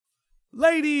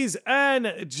Ladies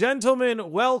and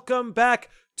gentlemen, welcome back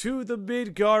to the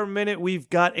Midgar Minute. We've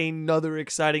got another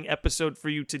exciting episode for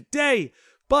you today,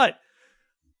 but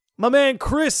my man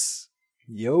Chris,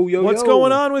 what's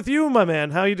going on with you, my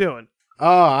man? How you doing?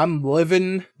 I'm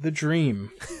living the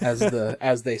dream,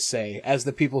 as they say, as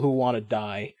the people who want to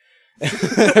die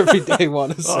every day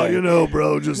want to say.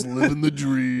 Bro, just living the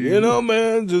dream.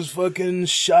 Man, just fucking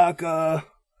shaka.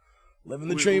 Living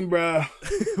the dream, bro.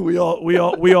 we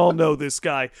all know this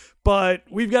guy. But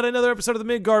we've got another episode of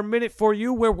the Midgar Minute for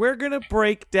you where we're going to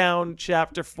break down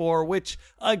Chapter 4, which,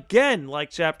 again,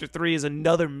 like Chapter 3, is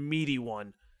another meaty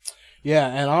one. Yeah,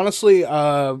 and honestly,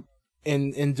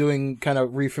 in doing kind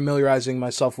of refamiliarizing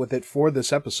myself with it for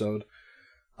this episode,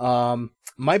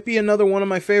 might be another one of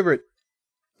my favorite,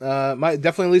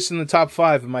 definitely at least in the top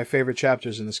 5 of my favorite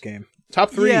chapters in this game.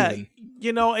 Top 3 even.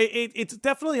 It's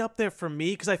definitely up there for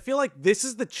me because I feel like this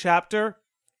is the chapter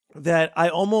that I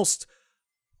almost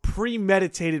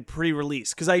premeditated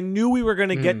pre-release because I knew we were going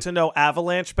to get to know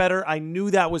Avalanche better. I knew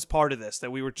that was part of this,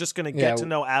 that we were just going to get to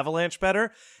know Avalanche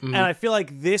better. And I feel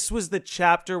like this was the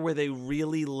chapter where they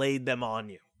really laid them on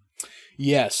you.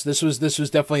 Yes, this was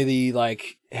definitely the,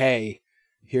 like, hey,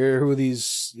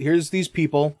 here's these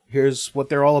people, here's what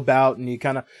they're all about, and you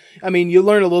kind of, you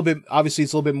learn a little bit, obviously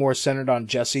it's a little bit more centered on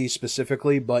Jesse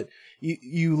specifically, but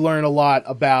you learn a lot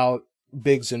about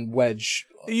Biggs and Wedge.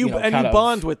 You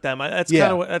bond with them.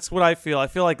 That's what I feel. I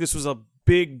feel like this was a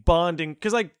big bonding,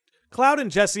 because like Cloud and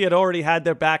Jesse had already had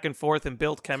their back and forth and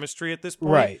built chemistry at this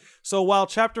point. Right. So while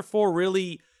Chapter 4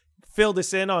 really filled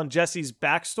us in on Jesse's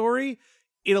backstory,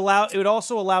 it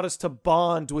also allowed us to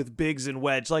bond with Biggs and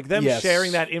Wedge, like them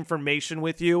sharing that information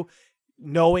with you,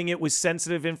 knowing it was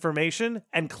sensitive information,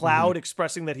 and Cloud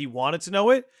expressing that he wanted to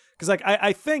know it. Because like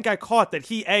I think I caught that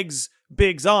he eggs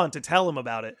Biggs on to tell him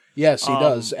about it. Yes, he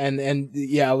does. And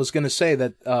yeah, I was going to say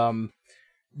that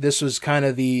this was kind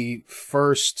of the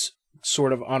first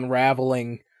sort of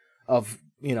unraveling of,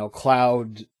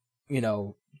 Cloud,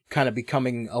 kind of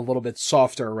becoming a little bit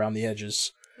softer around the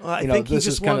edges. I think he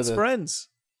just wants friends.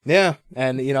 Yeah,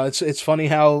 and it's funny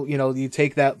how you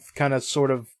take that kind of sort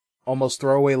of almost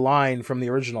throwaway line from the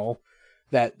original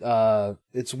that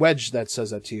it's Wedge that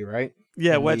says that to you, right?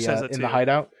 Yeah, Wedge says that to you in the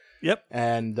hideout. Yep.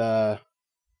 And and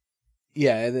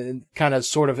kind of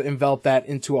sort of envelop that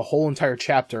into a whole entire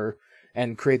chapter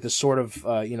and create this sort of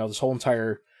this whole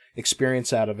entire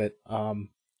experience out of it.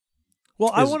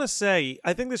 I want to say,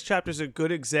 I think this chapter is a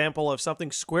good example of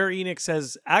something Square Enix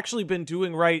has actually been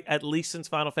doing right, at least since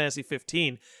Final Fantasy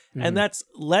 15, and that's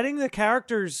letting the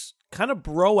characters kind of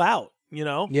bro out,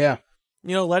 Yeah.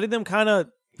 Letting them kind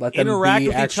of interact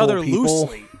with each other people.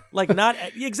 loosely. Like, not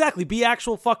exactly, be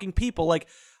actual fucking people. Like,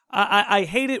 I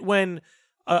hate it when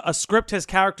a script has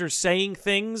characters saying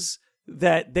things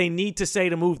that they need to say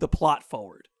to move the plot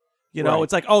forward. Right.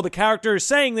 It's like, oh, the character is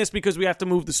saying this because we have to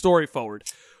move the story forward.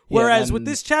 Whereas with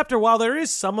this chapter, while there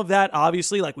is some of that,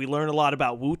 obviously, like we learn a lot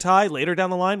about Wutai later down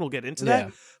the line, we'll get into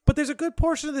that. But there's a good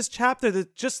portion of this chapter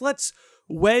that just lets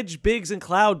Wedge, Biggs, and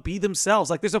Cloud be themselves.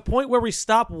 Like there's a point where we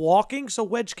stop walking so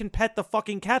Wedge can pet the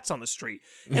fucking cats on the street.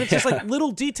 And it's just like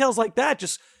little details like that.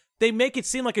 Just they make it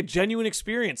seem like a genuine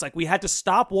experience. Like we had to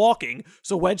stop walking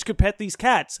so Wedge could pet these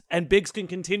cats and Biggs can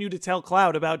continue to tell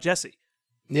Cloud about Jesse.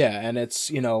 Yeah, and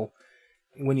it's,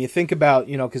 when you think about,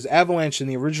 because Avalanche in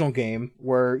the original game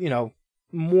were,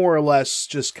 more or less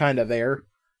just kind of there,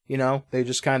 they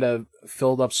just kind of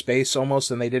filled up space almost,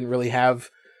 and they didn't really have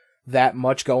that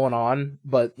much going on.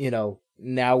 But,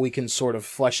 now we can sort of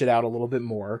flesh it out a little bit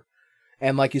more.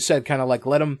 And like you said, kind of like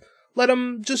let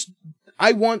them just,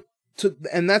 I want to,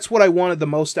 and that's what I wanted the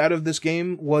most out of this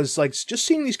game was like just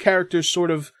seeing these characters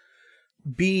sort of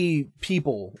be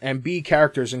people and be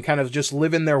characters and kind of just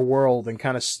live in their world and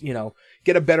kind of,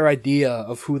 get a better idea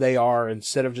of who they are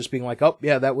instead of just being like, oh,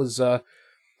 yeah, that was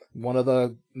one of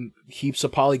the heaps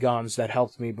of polygons that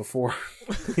helped me before,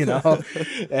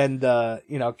 and,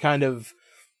 kind of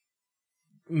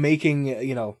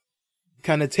making,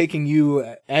 kind of taking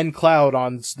you and Cloud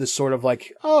on this sort of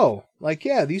like, oh, like,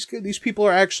 yeah, these people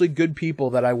are actually good people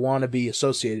that I want to be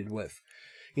associated with.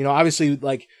 Obviously,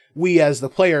 like, we as the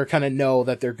player kind of know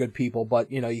that they're good people,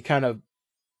 but, you kind of,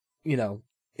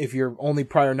 if your only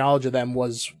prior knowledge of them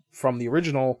was from the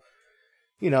original,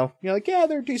 you're like, yeah,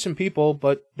 they're decent people,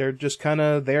 but they're just kind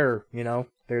of there,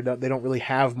 they don't really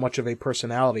have much of a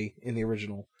personality in the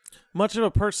original. Much of a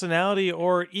personality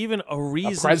or even a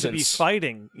reason to be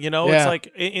fighting. It's like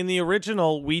in the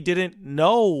original, we didn't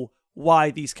know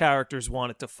why these characters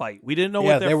wanted to fight. We didn't know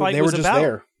what their fight was about.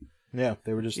 There. Yeah,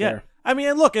 they were just there. I mean,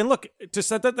 and look, just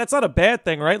that's not a bad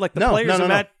thing, right? Like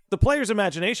the player's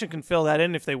imagination can fill that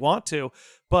in if they want to,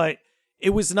 but it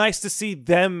was nice to see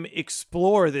them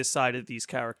explore this side of these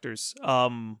characters.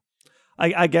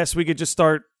 I guess we could just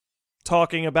start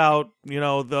talking about,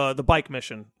 the bike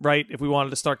mission, right? If we wanted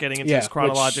to start getting into this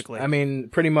chronologically. Which, I mean,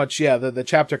 pretty much, the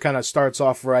chapter kind of starts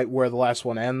off right where the last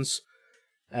one ends.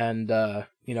 And,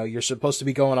 you're supposed to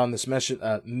be going on this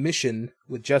mission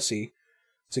with Jesse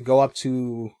to go up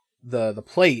to the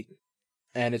plate.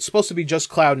 And it's supposed to be just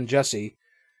Cloud and Jesse.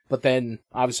 But then,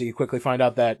 obviously, you quickly find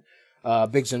out that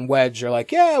Biggs and Wedge are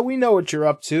like, yeah, we know what you're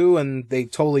up to. And they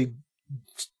totally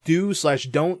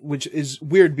do/don't, which is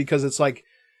weird because it's like,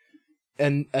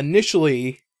 and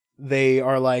initially they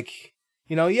are like,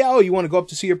 you want to go up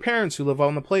to see your parents who live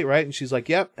on the plate, right? And she's like,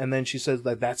 yep. And then she says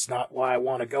that that's not why I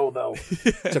want to go though,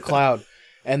 to Cloud.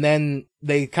 And then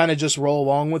they kind of just roll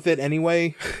along with it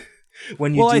anyway.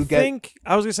 When you I think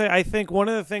one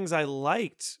of the things I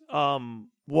liked,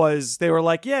 was they were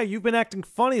like, yeah, you've been acting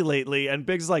funny lately. And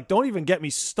Biggs is like, don't even get me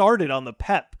started on the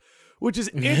pep, which is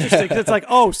interesting. Cause it's like,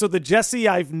 oh, so the Jesse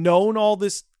I've known all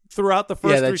this throughout the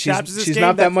first three chapters of this she's game.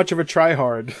 Not that much of a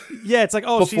tryhard. Yeah, it's like,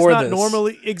 oh, she's not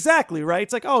normally... Exactly, right?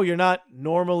 It's like, oh, you're not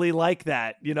normally like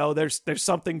that. There's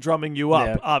something drumming you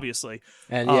up, obviously.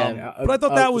 And but I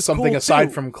thought that was something cool aside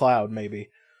too. From Cloud, maybe.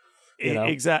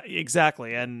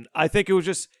 Exactly. And I think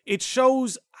it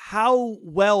shows how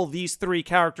well these three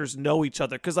characters know each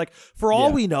other. Because, like, for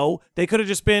all we know, they could have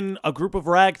just been a group of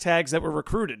ragtags that were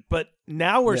recruited. But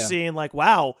now we're seeing, like,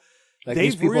 wow... Like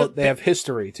these people, they have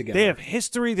history together. They have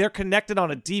history. They're connected on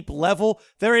a deep level.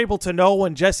 They're able to know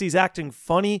when Jesse's acting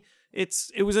funny.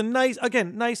 It was a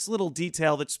nice little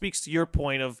detail that speaks to your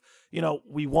point of,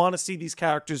 we want to see these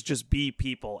characters just be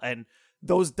people. And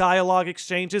those dialogue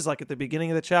exchanges, like at the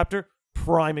beginning of the chapter,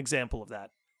 prime example of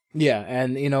that. Yeah,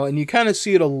 and and you kind of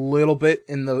see it a little bit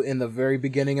in the very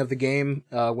beginning of the game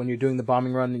when you're doing the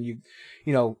bombing run,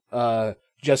 and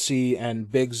Jesse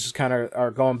and Biggs kind of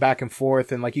are going back and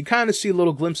forth, and like you kind of see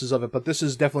little glimpses of it, but this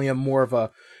is definitely more of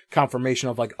a confirmation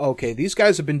of like, okay, these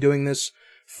guys have been doing this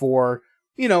for,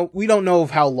 we don't know of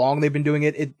how long they've been doing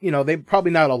it. They probably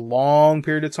not a long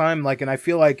period of time. Like, and I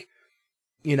feel like,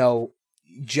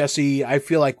 Jesse, I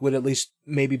feel like would at least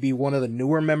maybe be one of the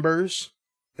newer members,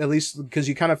 at least because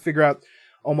you kind of figure out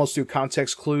almost through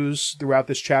context clues throughout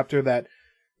this chapter that,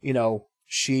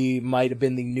 she might have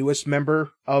been the newest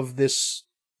member of this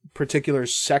particular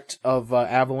sect of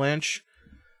Avalanche.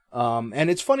 And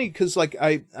it's funny because like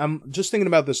I'm just thinking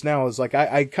about this now is like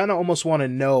I kind of almost want to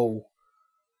know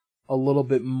a little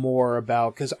bit more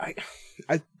about, because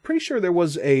I'm pretty sure there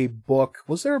was a book.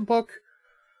 Was there a book?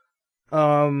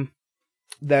 That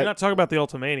you're not talking about the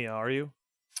Ultimania, are you?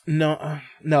 No.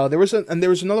 There was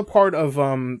another part of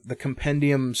the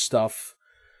compendium stuff.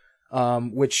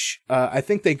 Which I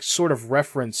think they sort of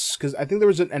reference, because I think there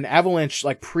was an Avalanche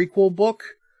like prequel book,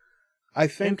 I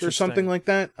think, or something like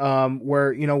that.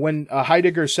 Where when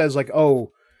Heidegger says like,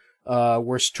 "Oh,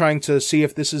 we're trying to see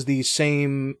if this is the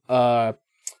same, the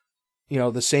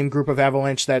same group of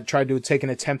Avalanche that tried to take an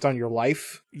attempt on your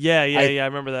life." Yeah, I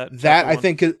remember that. That I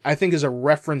think is a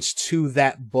reference to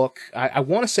that book. I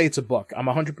want to say it's a book. I'm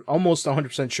almost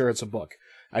 100% sure it's a book.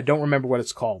 I don't remember what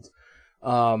it's called.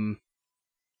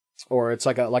 Or it's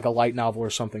like a light novel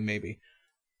or something maybe.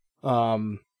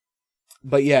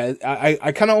 But yeah,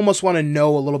 I kind of almost want to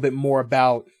know a little bit more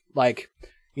about like,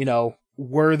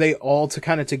 were they all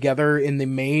together in the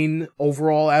main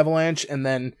overall Avalanche, and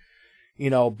then,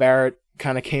 Barrett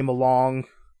kind of came along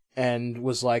and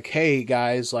was like, hey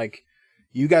guys, like,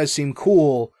 you guys seem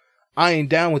cool. I ain't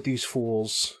down with these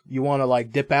fools. You want to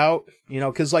like dip out?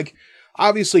 Cause like,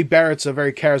 obviously Barrett's a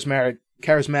very charismatic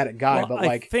guy, but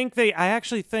like I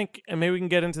actually think, and maybe we can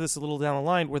get into this a little down the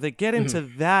line, where they get into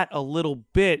that a little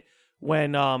bit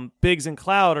when Biggs and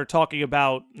Cloud are talking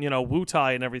about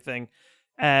Wutai and everything,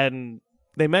 and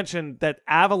they mentioned that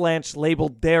Avalanche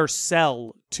labeled their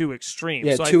cell too extreme.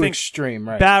 Yeah, so too I think extreme,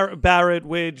 right? Barrett,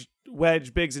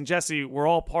 Wedge, Biggs, and Jesse were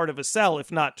all part of a cell,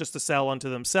 if not just a cell unto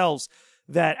themselves.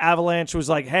 That Avalanche was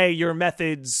like, hey, your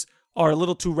methods are a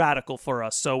little too radical for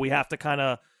us, so we have to kind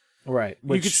of. Right.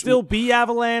 You could still be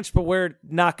Avalanche, but we're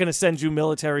not going to send you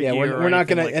military gear. Yeah, we're not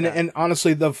going like to. And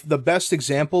honestly, the best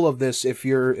example of this, if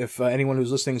anyone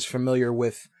who's listening is familiar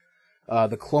with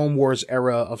the Clone Wars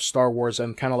era of Star Wars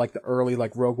and kind of like the early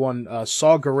like Rogue One,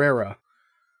 Saw Gerrera,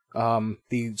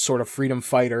 the sort of freedom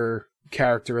fighter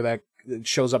character that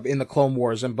shows up in the Clone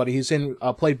Wars, but he's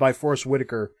played by Forrest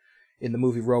Whitaker in the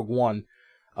movie Rogue One,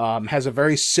 has a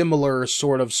very similar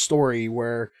sort of story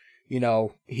where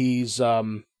he's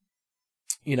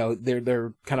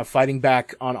they're kind of fighting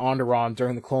back on Onderon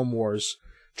during the Clone Wars,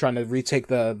 trying to retake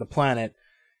the planet,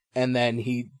 and then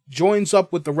he joins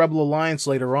up with the Rebel Alliance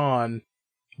later on,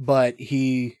 but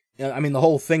I mean, the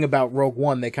whole thing about Rogue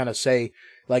One, they kind of say,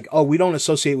 like, oh, we don't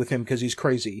associate with him because he's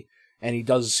crazy. And he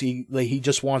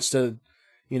just wants to,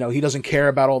 he doesn't care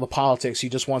about all the politics. He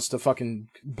just wants to fucking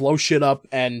blow shit up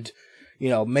and,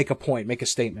 make a point, make a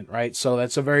statement, right? So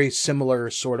that's a very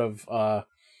similar sort of,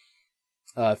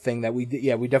 thing that we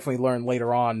definitely learned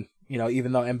later on,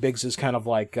 even though, and Biggs is kind of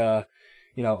like,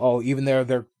 even they're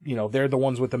the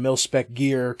ones with the mil-spec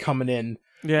gear coming in.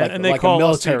 Yeah, like, and they like call a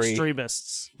military us the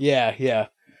extremists. Yeah.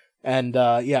 And,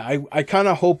 I kind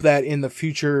of hope that in the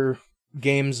future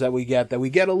games that we get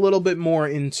a little bit more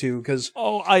into, because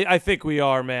I think we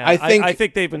are, man. I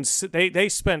think they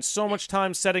spent so much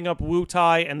time setting up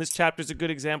Wutai, and this chapter's a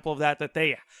good example of that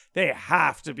they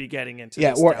have to be getting into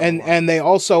this. And they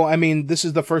also, I mean, this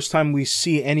is the first time we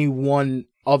see anyone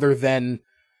other than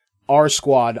our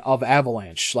squad of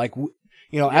Avalanche. Like,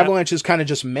 Avalanche is kind of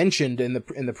just mentioned in the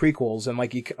prequels, and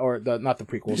like not the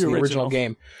prequels, the original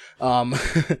game.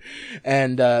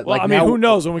 And who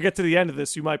knows? When we get to the end of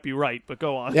this, you might be right, but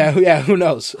go on. Yeah, who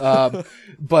knows?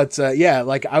 But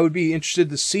like I would be interested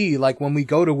to see, like, when we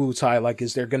go to Wutai, like,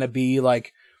 is there going to be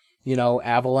like,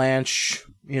 Avalanche?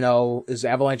 Is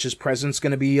Avalanche's presence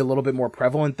going to be a little bit more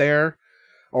prevalent there,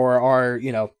 or are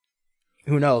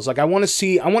who knows? Like, I want to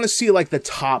see like the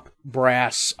top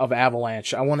brass of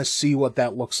Avalanche. I want to see what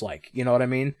that looks like. You know what I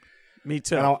mean? Me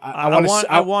too.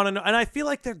 I want to know, and I feel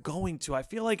like they're going to. I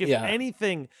feel like if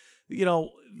anything,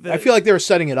 I feel like they were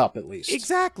setting it up at least.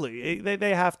 Exactly.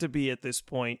 They have to be at this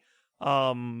point.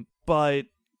 But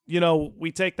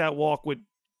we take that walk with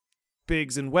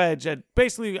Biggs and Wedge, and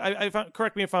basically,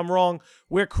 correct me if I'm wrong,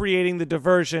 we're creating the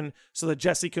diversion so that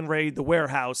Jesse can raid the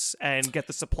warehouse and get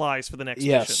the supplies for the next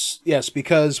mission. Yes,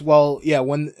 because when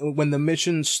the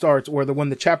mission starts, or when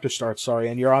the chapter starts,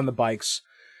 and you're on the bikes,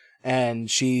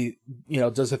 and she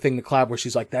does the thing to Clab where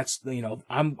she's like, that's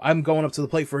I'm going up to the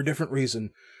plate for a different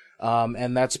reason,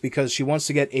 and that's because she wants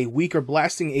to get a weaker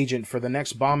blasting agent for the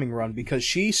next bombing run, because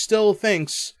she's still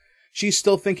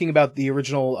thinking about the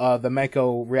original, the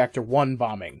Mako Reactor 1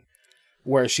 bombing,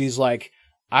 where she's like,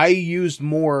 I used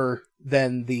more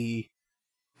than the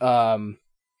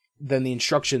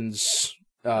instructions,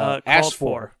 asked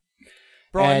for.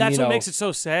 Bro, and that's what makes it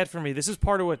so sad for me. This is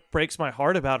part of what breaks my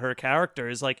heart about her character,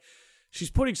 is like, she's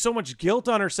putting so much guilt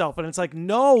on herself, and it's like,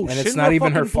 no, and it's not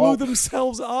even her fault. Blew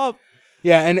themselves up.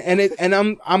 Yeah,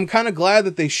 and I'm kind of glad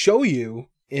that they show you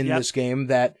in this game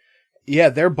that,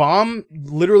 their bomb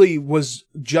literally was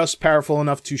just powerful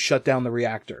enough to shut down the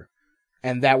reactor.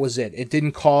 And that was it. It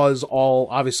didn't cause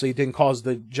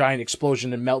the giant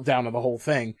explosion and meltdown of the whole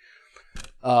thing.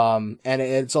 And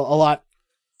it's a lot,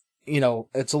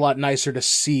 it's a lot nicer to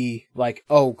see, like,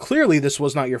 oh, clearly this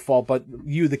was not your fault, but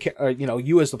you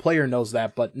as the player knows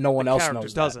that, but no one else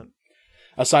knows doesn't.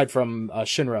 That. Aside from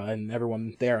Shinra and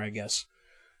everyone there, I guess.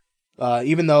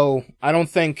 Even though I don't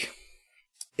think...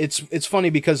 It's funny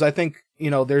because I think,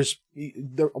 there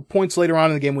are points later on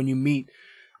in the game when you meet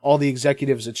all the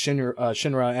executives at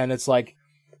Shinra, and it's like,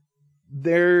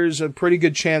 there's a pretty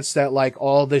good chance that, like,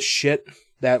 all this shit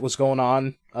that was going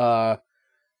on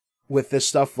with this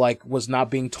stuff, like, was not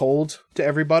being told to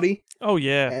everybody. Oh,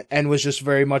 yeah. And was just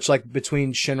very much, like,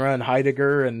 between Shinra and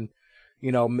Heidegger and,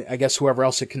 I guess whoever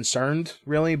else it concerned,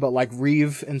 really. But, like,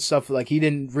 Reeve and stuff, like, he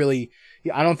didn't really...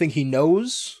 I don't think he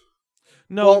knows...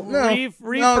 No, Reeve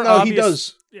he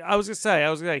does. I was gonna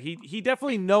say, he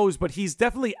definitely knows, but he's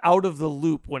definitely out of the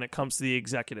loop when it comes to the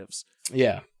executives.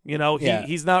 Yeah.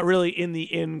 He's not really in the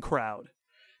in crowd.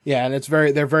 Yeah, and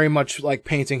they're very much like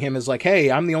painting him as like,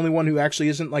 hey, I'm the only one who actually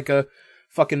isn't like a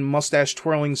fucking mustache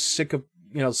twirling sick of,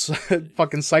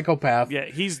 fucking psychopath. Yeah,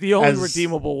 he's the only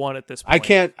redeemable one at this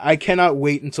point. I cannot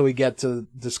wait until we get to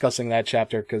discussing that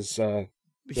chapter, because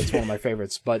that's one of my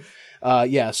favorites. But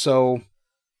so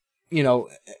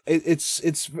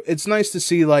it's nice to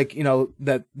see, like,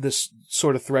 that this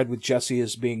sort of thread with Jessie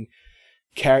is being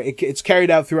it's carried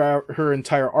out throughout her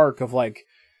entire arc of, like,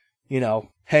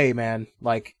 hey man,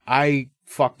 like, I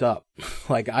fucked up.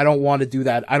 Like, I don't want to do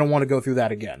that. I don't want to go through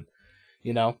that again.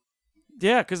 Yeah,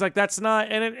 because, like, that's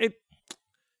not, and it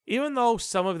even though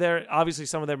some of their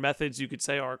methods you could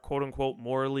say are quote unquote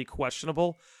morally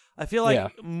questionable, I feel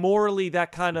like morally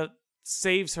that kind of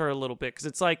saves her a little bit, because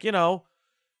it's like,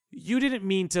 you didn't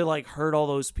mean to, like, hurt all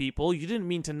those people. You didn't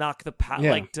mean to knock the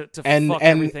to fuck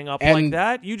everything up like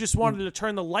that. You just wanted to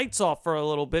turn the lights off for a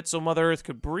little bit so Mother Earth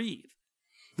could breathe.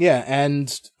 Yeah,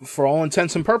 and for all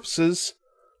intents and purposes,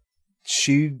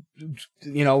 she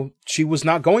was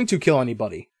not going to kill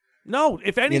anybody. No,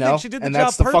 if anything, know? she did the And job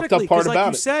that's the fucked perfectly. up part Like about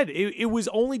you it. said, it was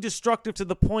only destructive to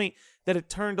the point that it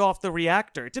turned off the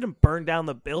reactor. It didn't burn down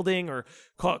the building or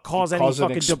cause any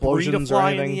fucking debris to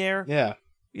fly in the air. Yeah.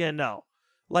 Yeah, no.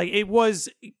 Like, it was,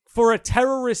 for a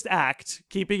terrorist act,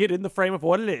 keeping it in the frame of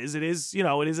what it is, it is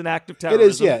an act of terrorism. It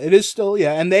is, yeah. It is still,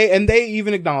 yeah. And they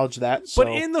even acknowledge that. So.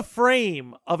 But in the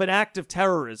frame of an act of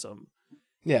terrorism,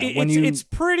 yeah, it's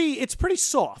pretty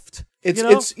soft.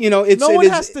 No one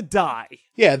has to die.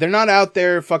 Yeah, they're not out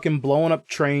there fucking blowing up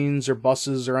trains or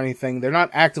buses or anything. They're not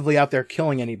actively out there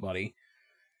killing anybody.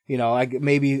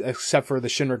 Maybe except for the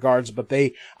Shinra guards, but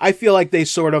I feel like they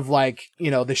sort of like, the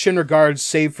Shinra guards,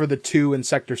 save for the 2 in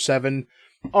Sector 7,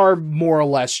 are more or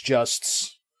less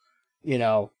just,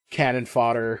 cannon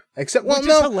fodder. Except, well, which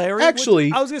no, is hilarious.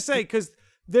 actually, I was gonna say, because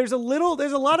there's a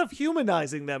lot of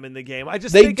humanizing them in the game. I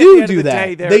just they think do at the end do of the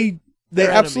that. day, They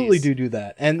they're absolutely enemies. do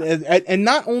that, and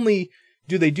not only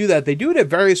do they do that, they do it at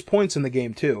various points in the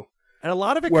game too. And a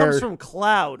lot of it comes from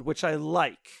Cloud, which I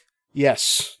like.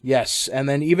 Yes, and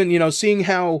then even seeing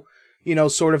how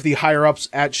sort of the higher ups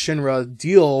at Shinra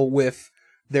deal with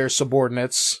their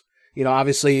subordinates.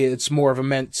 Obviously it's more of a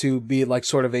meant to be like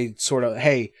sort of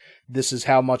hey, this is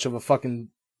how much of a fucking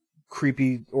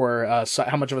creepy or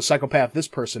how much of a psychopath this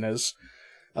person is.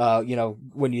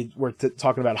 When you were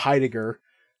talking about Heidegger.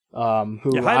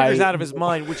 Heidegger's out of his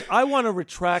mind, which I want to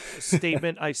retract a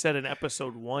statement I said in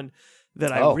episode 1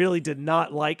 that I really did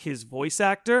not like his voice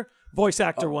actor. Voice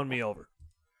actor won me over.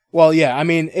 Well, yeah, I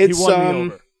mean, it's he won me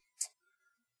over.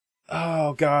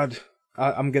 Oh God,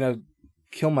 I'm gonna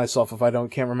kill myself if I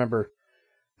can't remember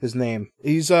his name.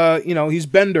 He's he's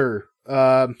Bender.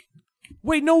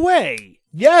 Wait, no way.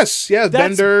 Yes, yeah,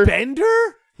 That's Bender.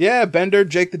 Bender? Yeah, Bender,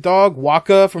 Jake the dog,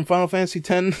 Waka from Final Fantasy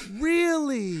X.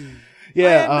 Really?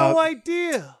 Yeah, I had no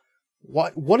idea.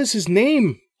 What is his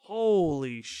name?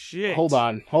 Holy shit. Hold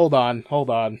on.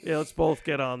 Yeah, let's both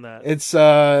get on that. It's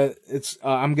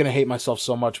I'm gonna hate myself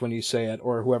so much when you say it,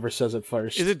 or whoever says it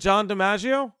first. Is it John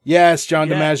DiMaggio? Yes, John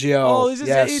DiMaggio. Oh,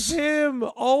 yes. It's him.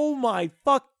 Oh my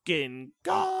fucking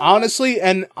God. Honestly,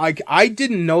 and I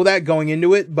didn't know that going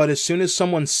into it, but as soon as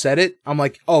someone said it, I'm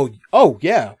like, oh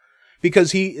yeah.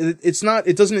 Because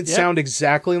it doesn't sound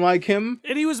exactly like him.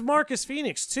 And he was Marcus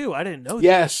Phoenix too. I didn't know that.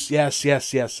 Yes.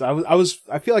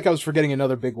 I feel like I was forgetting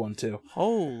another big one too.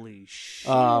 Holy shit.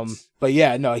 But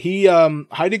yeah, no,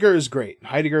 Heidegger is great.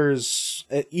 Heidegger is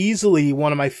easily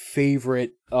one of my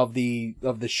favorite of the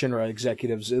Shinra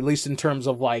executives, at least in terms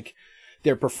of like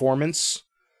their performance.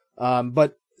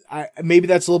 But maybe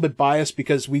that's a little bit biased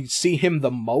because we see him the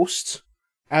most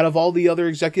out of all the other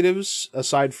executives,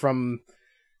 aside from,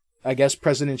 I guess,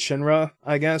 President Shinra,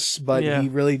 but he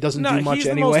really doesn't do much he's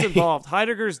anyway. The most involved.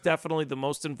 Heidegger's definitely the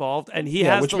most involved, and he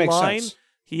has the line. Sense.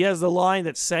 He has the line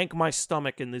that sank my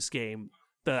stomach in this game.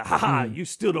 You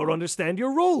still don't understand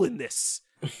your role in this.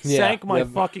 Sank my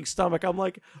fucking stomach. I'm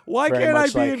like, why can't I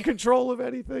be in control of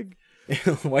anything?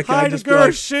 Why can't Heidegger, I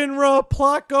Shinra,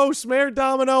 Plot Ghost, Mayor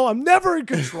Domino. I'm never in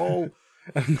control.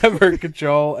 I'm never in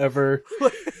control ever.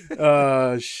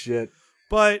 Shit.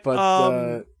 But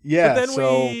yeah. But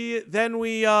then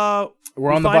we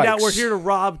we're on the bikes. Find out we're here to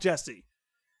rob Jesse.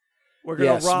 We're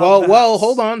gonna rob. Well,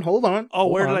 hold on. Oh,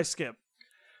 where did I skip?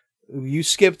 You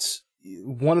skipped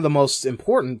one of the most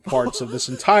important parts of this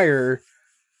entire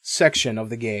section of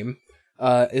the game.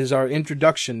 Is our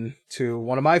introduction to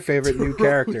one of my favorite new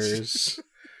characters,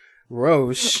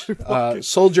 Roche,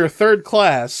 Soldier 3rd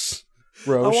Class.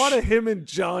 Roche. I want a him and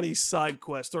Johnny side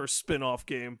quest or spin-off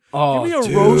game. Oh, give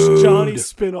me a Roche Johnny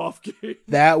spin-off game.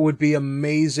 That would be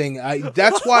amazing.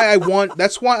 That's why I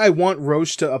want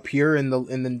Roche to appear in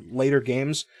the later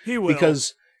games. He will.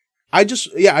 Because I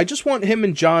just want him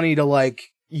and Johnny to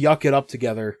like yuck it up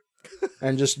together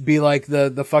and just be like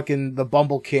the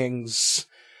Bumble Kings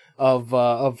of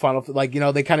Final, like,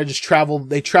 they kind of just travel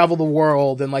the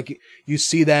world, and like you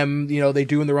see them, they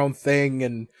doing their own thing.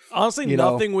 And honestly,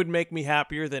 nothing would make me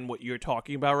happier than what you're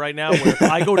talking about right now, where if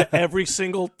I go to every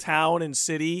single town and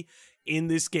city in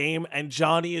this game and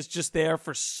Johnny is just there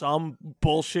for some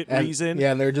bullshit reason.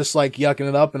 Yeah, and they're just like yucking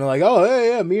it up, and they're like, oh, hey,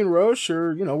 yeah, me and Roche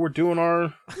are, we're doing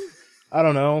our, I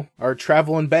don't know, our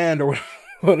traveling band or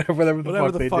whatever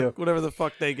the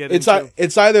fuck they get into.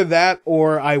 It's either that,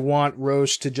 or I want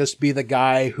Roche to just be the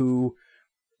guy who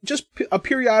just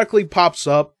periodically pops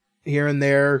up here and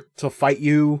there to fight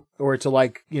you, or to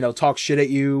like, talk shit at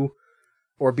you,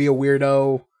 or be a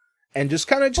weirdo, and just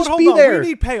kind of just be there.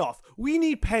 We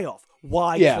need payoff.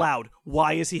 Why Cloud?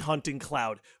 Why is he hunting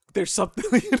Cloud? There's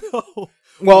something,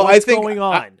 Well, what's going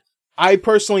on? I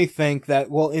personally think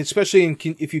that, well, especially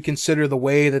if you consider the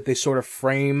way that they sort of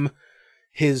frame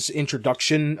his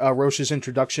introduction, Roche's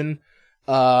introduction.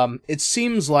 It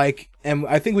seems like, and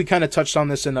I think we kind of touched on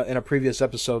this in a previous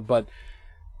episode, but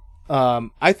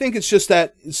I think it's just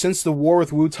that since the war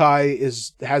with Wu-Tai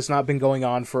has not been going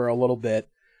on for a little bit.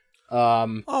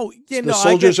 Oh yeah, the no,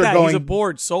 soldiers I get that. are going. He's a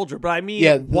bored soldier, but I mean,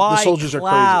 Yeah, why the soldiers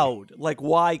Cloud? are crazy. Like,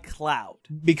 why Cloud?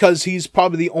 Because he's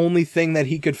probably the only thing that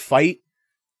he could fight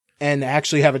and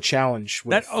actually have a challenge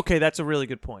with. Okay, that's a really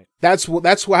good point. That's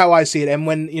how I see it.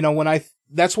 And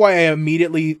that's why I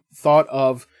immediately thought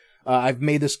of. I've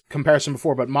made this comparison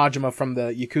before, but Majima from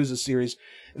the Yakuza series,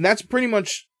 and that's pretty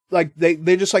much like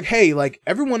they're just like, hey, like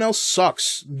everyone else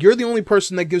sucks. You're the only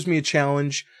person that gives me a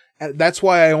challenge. And that's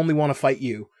why I only want to fight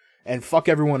you. And fuck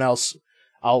everyone else.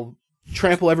 I'll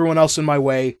trample everyone else in my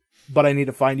way, but I need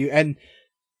to find you. And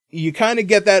you kind of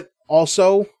get that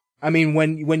also. I mean,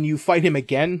 when you fight him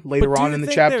again later on in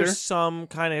the chapter. There's some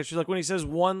kind of history, like when he says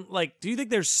one, like, do you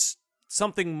think there's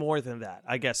something more than that?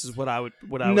 I guess is what I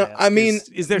would ask. I mean,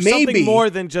 is there maybe something more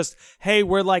than just, hey,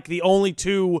 we're like the only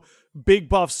two big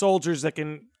buff soldiers that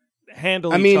can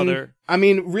handle each other? I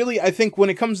mean, really, I think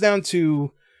when it comes down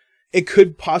to, it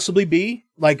could possibly be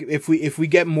like if we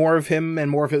get more of him and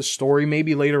more of his story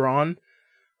maybe later on.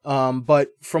 But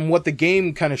from what the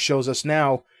game kind of shows us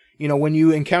now, when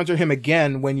you encounter him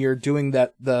again, when you're doing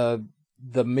that the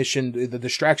mission, the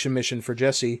distraction mission for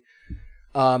Jesse,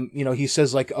 he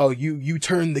says like, oh, you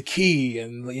turned the key,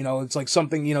 and it's like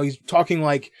something, he's talking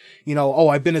like, oh,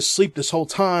 I've been asleep this whole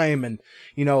time, and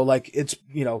like it's,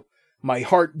 my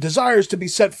heart desires to be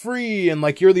set free, and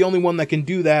like you're the only one that can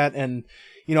do that. And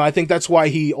I think that's why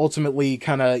he ultimately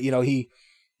kind of, he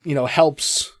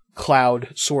helps Cloud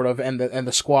sort of and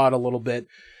the squad a little bit,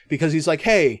 because he's like,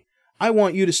 hey, I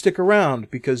want you to stick around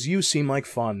because you seem like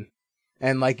fun.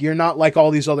 And like, you're not like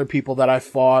all these other people that I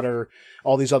fought or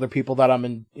all these other people that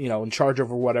I'm in charge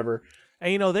of or whatever.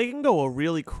 And they can go a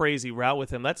really crazy route with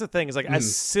him. That's the thing, is like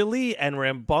as silly and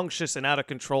rambunctious and out of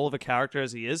control of a character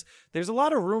as he is, there's a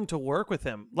lot of room to work with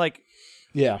him. Like,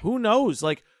 yeah, who knows?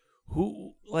 Like,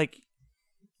 who like.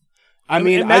 I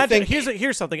mean, imagine, I think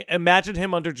here's something. Imagine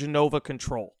him under Genova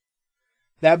control.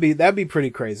 That'd be pretty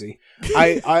crazy.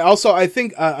 I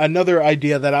think another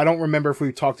idea that I don't remember if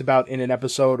we talked about in an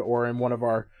episode or in one of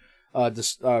our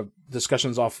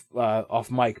discussions off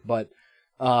mic, but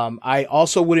I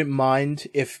also wouldn't mind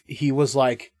if he was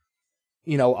like,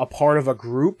 a part of a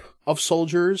group of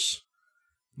soldiers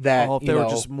that. Oh, if there were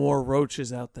just more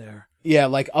roaches out there. Yeah,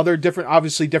 like other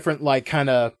obviously different like kind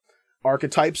of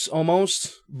archetypes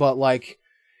almost, but like,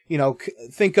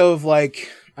 think of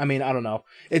like, I mean, I don't know.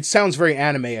 It sounds very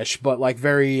anime-ish, but like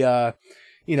very, not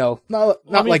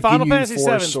like Final Ginyu Fantasy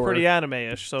VII is or, pretty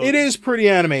anime-ish. So it is pretty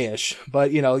anime-ish,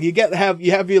 but you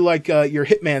have your like your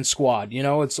Hitman squad,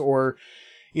 it's or.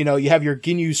 You have your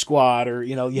Ginyu squad, or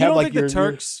you have don't like think your the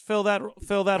Turks fill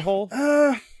that hole.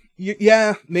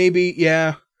 Yeah,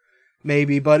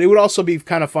 maybe, but it would also be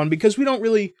kind of fun because we don't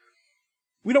really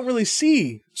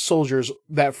see soldiers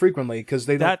that frequently because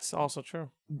they don't. That's also true.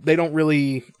 They don't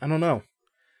really. I don't know.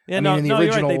 Yeah, in the original,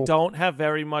 you're right. They don't have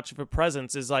very much of a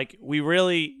presence. Is like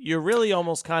you're really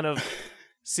almost kind of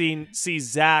see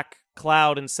Zack,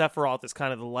 Cloud, and Sephiroth as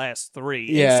kind of the last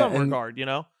three in some regard.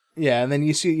 Yeah, and then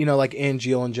you see, like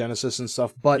Angeal and Genesis and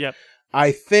stuff. But yep.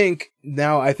 I think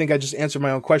I just answered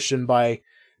my own question by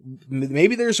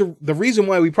maybe the reason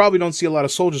why we probably don't see a lot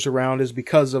of soldiers around is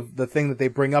because of the thing that they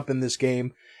bring up in this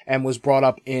game and was brought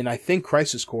up in, I think,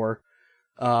 Crisis Core,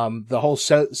 the whole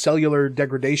cellular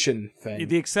degradation thing.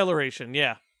 The acceleration,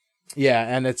 yeah. Yeah,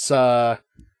 and it's,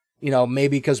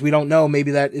 maybe because we don't know,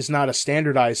 maybe that is not a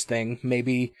standardized thing.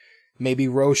 Maybe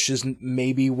Roche is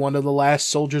maybe one of the last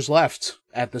soldiers left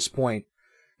at this point.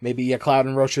 Maybe Cloud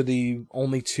and Roche are the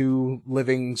only two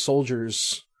living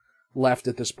soldiers left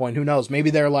at this point. Who knows?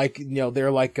 Maybe they're like,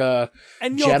 they're like Jedi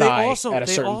at a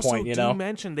certain point. They also do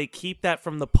mention they keep that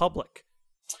from the public.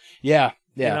 Yeah.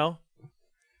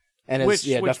 And which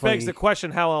begs the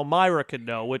question how Elmira could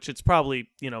know, which it's probably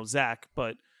Zack,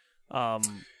 but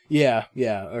yeah.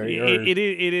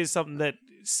 It is something that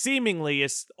seemingly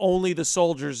is only the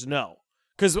soldiers know.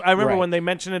 Because I remember when they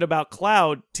mentioned it about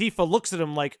Cloud, Tifa looks at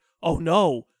him like, "Oh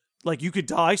no, like you could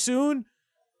die soon."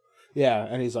 Yeah,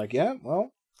 and he's like, "Yeah,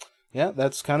 well, yeah,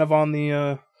 that's kind of on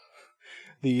the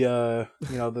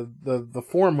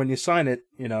form when you sign it,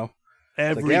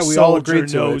 Every soldier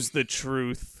knows the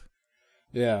truth."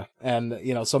 Yeah,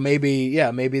 and so maybe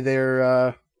they're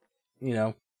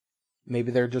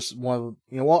maybe they're just one.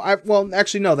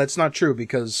 Actually, no, that's not true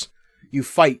because you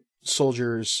fight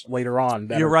soldiers later on.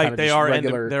 That You're are right. kind of they just are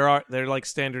regular. they're like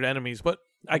standard enemies, but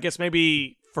I guess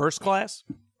maybe first class.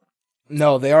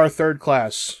 No, they are third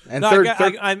class. And no, third...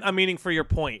 I'm meaning for your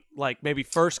point. Like, maybe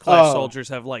first class soldiers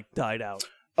have, like, died out.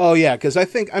 Oh, yeah, because I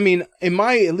think, I mean,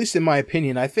 at least in my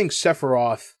opinion, I think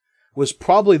Sephiroth was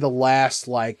probably the last,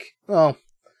 like, well,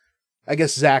 I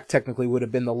guess Zack technically would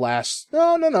have been the last.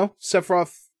 No.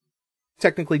 Sephiroth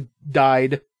technically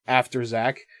died after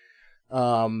Zack. He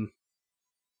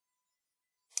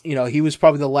was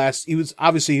probably the last. He was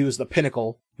the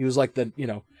pinnacle. He was like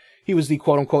he was the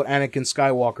quote unquote Anakin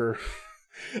Skywalker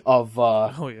of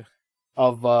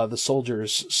the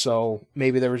soldiers. So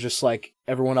maybe they were just like,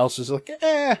 everyone else was like,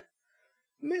 we're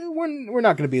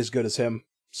not going to be as good as him.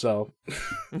 So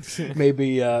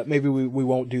maybe we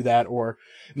won't do that, or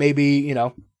maybe,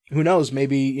 who knows,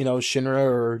 maybe, Shinra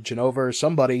or Jenova or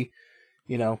somebody,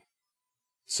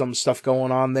 some stuff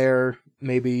going on there.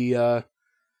 Maybe, after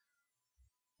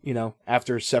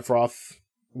Sephiroth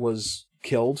was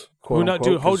killed. Who knows,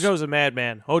 dude? Hojo's a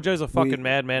madman. Hojo's a fucking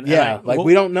madman. Yeah,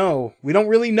 we don't know. We don't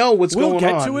really know what's going on. We'll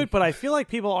get to it, but I feel like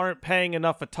people aren't paying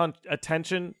enough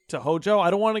attention to Hojo. I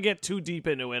don't want to get too deep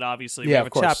into it, obviously. We have a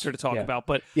chapter to talk about,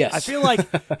 but yes. I feel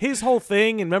like his whole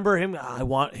thing, and remember him, I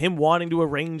want him wanting to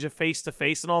arrange a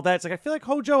face-to-face and all that. It's like, I feel like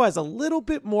Hojo has a little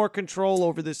bit more control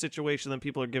over this situation than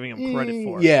people are giving him credit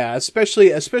for. Yeah,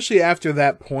 especially after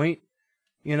that point,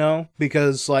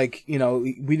 because, like,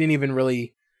 we didn't even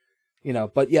really...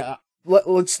 but yeah,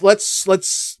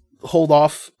 let's hold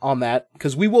off on that,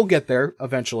 because we will get there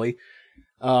eventually.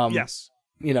 Yes.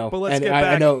 But let's get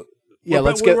back. I know. Yeah,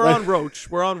 we're on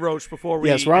Roach. We're on Roach before we.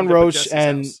 Yes, we're on Roach,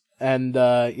 and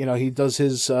he does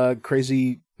his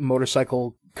crazy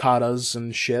motorcycle katas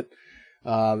and shit,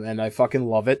 and I fucking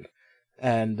love it.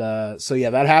 And so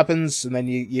yeah, that happens, and then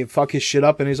you fuck his shit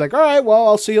up, and he's like, "All right, well,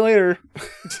 I'll see you later."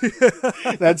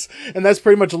 That's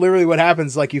pretty much literally what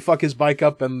happens. Like, you fuck his bike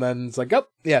up, and then it's like, "Oh,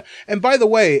 yeah." And by the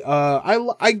way, I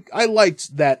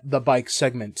liked the bike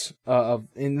segment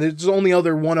and there's only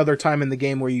one other time in the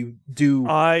game where you do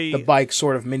the bike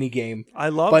sort of mini game. I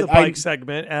love the bike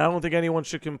segment, and I don't think anyone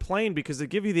should complain, because they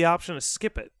give you the option to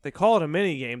skip it. They call it a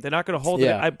mini game. They're not going to hold it.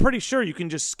 I'm pretty sure you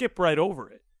can just skip right over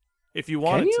it if you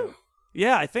wanted to.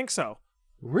 Yeah, I think so.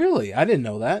 Really? I didn't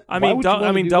know that.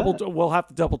 We'll have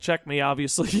to double check me,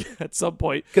 obviously, at some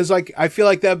point. Because, like, I feel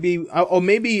like that'd be. Oh,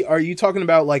 maybe are you talking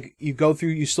about, like, you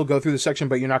still go through the section,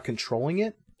 but you're not controlling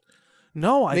it?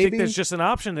 No, I think there's just an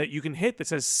option that you can hit that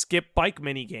says skip bike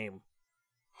mini game.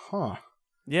 Huh.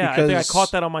 Yeah, I think I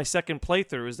caught that on my second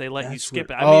playthrough. Is they let you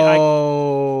skip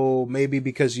it? Maybe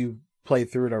because you played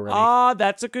through it already.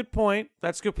 That's a good point.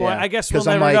 Yeah, I guess we'll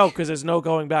never know, because there's no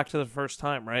going back to the first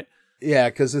time, right? Yeah,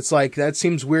 because it's like, that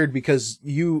seems weird, because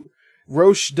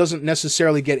Roche doesn't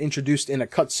necessarily get introduced in a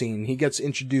cutscene. He gets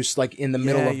introduced, like, in the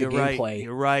middle of the gameplay.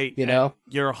 You're right.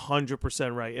 You're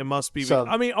 100% right. It must be. So,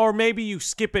 or maybe you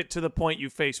skip it to the point you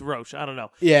face Roche. I don't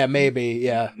know. Yeah, maybe.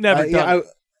 Yeah. Never done.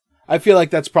 I feel like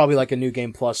that's probably like a New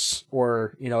Game Plus,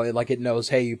 or, like, it knows,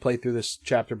 hey, you played through this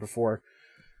chapter before.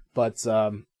 But,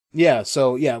 yeah,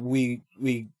 so, yeah, we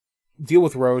deal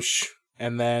with Roche,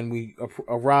 and then we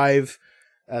arrive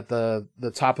at the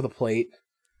top of the plate,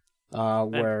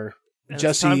 where Jesse...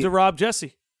 It's time to rob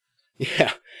Jesse.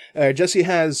 Yeah. Jesse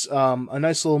has a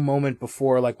nice little moment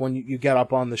before, like, when you get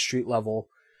up on the street level,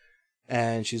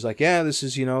 and she's like, yeah, this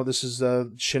is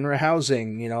the Shinra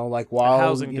housing, like, while... The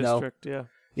housing district, yeah.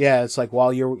 Yeah, it's like,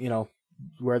 while you're,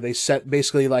 where they set,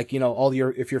 basically, like,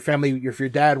 if your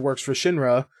dad works for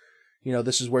Shinra,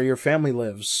 this is where your family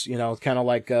lives, kind of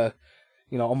like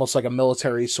almost like a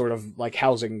military sort of, like,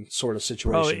 housing sort of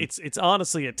situation. Oh, it's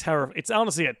honestly a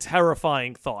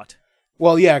terrifying thought.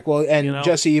 Well, yeah, and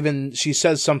Jesse she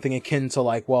says something akin to,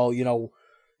 like, well,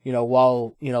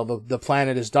 while the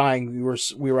planet is dying,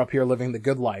 we were up here living the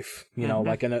good life,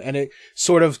 like, and it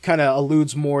sort of kind of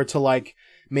alludes more to, like,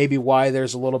 maybe why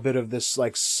there's a little bit of this,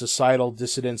 like, societal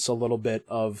dissidence, a little bit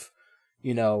of,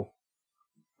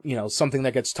 something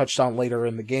that gets touched on later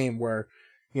in the game, where,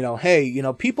 hey,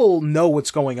 people know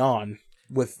what's going on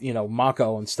with,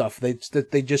 Mako and stuff.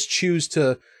 They just choose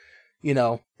to,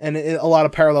 and a lot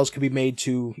of parallels could be made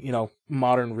to,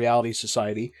 modern reality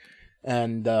society.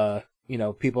 And,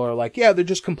 people are like, yeah, they're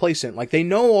just complacent. Like, they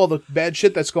know all the bad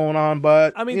shit that's going on,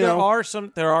 but, I mean,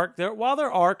 while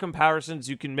there are comparisons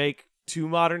you can make to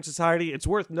modern society, it's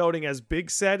worth noting, as Big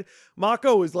said,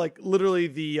 Mako is, like, literally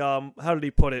the, how did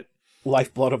he put it?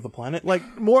 Lifeblood of the planet,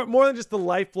 like more than just the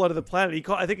lifeblood of the planet.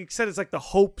 I think he said it's like the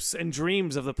hopes and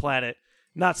dreams of the planet,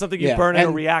 not something you burn in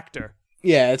a reactor.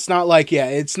 Yeah, it's not like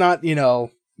it's not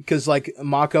because, like,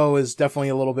 Mako is definitely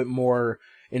a little bit more.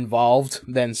 involved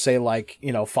than say like,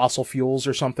 you know, fossil fuels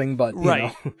or something, but you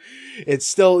right. know, it's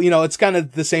still, you know, it's kind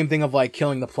of the same thing of like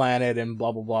killing the planet and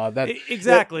blah blah blah.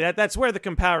 Exactly. That's where the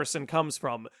comparison comes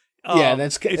from. Yeah,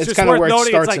 it's kind of where it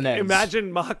starts like, and ends.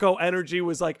 Imagine Mako energy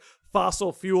was like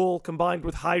fossil fuel combined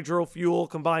with hydro fuel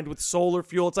combined with solar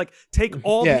fuel. It's like take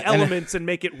all the elements and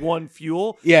make it one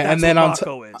fuel. Yeah, that's and then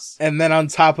and then on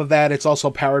top of that, it's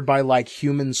also powered by like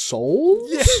human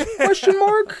souls? Question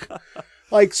mark.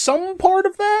 Like some part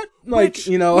of that, like which,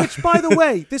 you know. Which, by the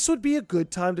way, this would be a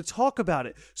good time to talk about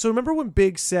it. So remember when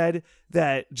Big said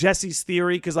that Jesse's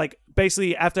theory, because like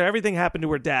basically after everything happened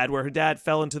to her dad, where her dad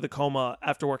fell into the coma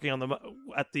after working on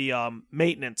the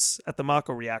maintenance at the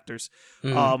Mako reactors,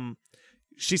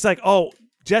 she's like, oh,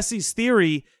 Jesse's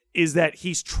theory is that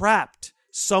he's trapped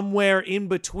somewhere in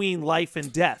between life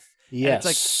and death. Yes,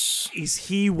 and it's like, is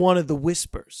he one of the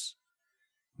Whispers?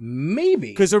 Maybe.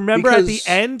 Because remember at the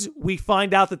end, we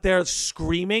find out that they're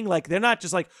screaming. Like, they're not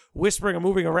just like whispering or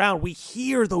moving around. We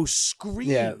hear those screams.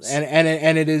 Yeah,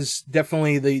 and it is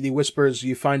definitely the Whispers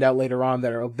you find out later on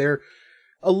that they're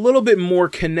a little bit more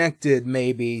connected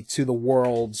maybe to the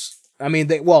worlds. I mean,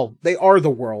 they are the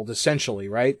world, essentially,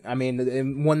 right? I mean,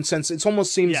 in one sense, it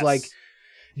almost seems like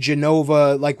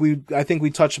Jenova, like I think we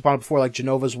touched upon it before, like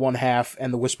Jenova's one half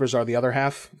and the Whispers are the other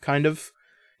half, kind of.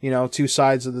 You know, two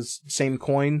sides of the same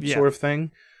coin sort of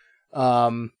thing.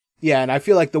 Yeah, and I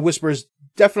feel like the Whispers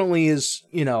definitely is,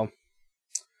 you know,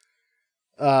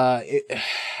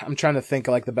 I'm trying to think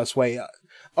like the best way.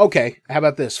 Okay, how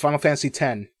about this? Final Fantasy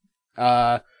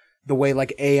X. The way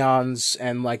like Aeons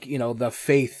and like, you know, the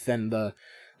faith and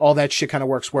all that shit kind of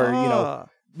works where, you know,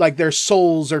 like their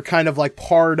souls are kind of like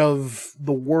part of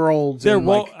the world.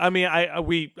 I mean,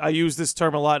 I use this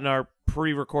term a lot in our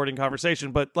pre-recording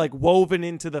conversation, but like woven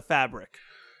into the fabric.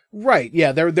 Right.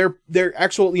 Yeah. They're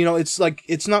actual, you know, it's like,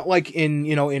 it's not like in,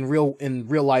 you know, in real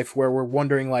life where we're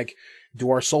wondering like, do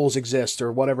our souls exist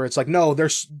or whatever. It's like, no,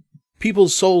 there's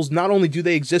people's souls. Not only do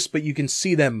they exist, but you can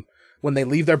see them when they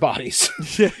leave their bodies,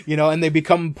 you know, and they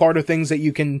become part of things that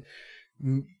you can,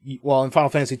 well, in Final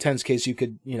Fantasy X's case, you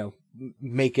could, you know,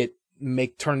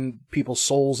 turn people's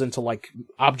souls into like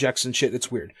objects and shit.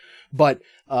 It's weird. But,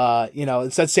 you know,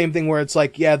 it's that same thing where it's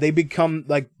like, yeah, they become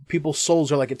like people's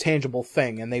souls are like a tangible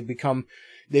thing and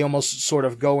they almost sort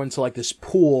of go into like this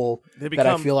pool that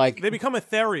I feel like they become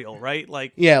ethereal, right?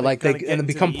 Like, yeah, like they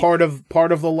become part of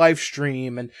the life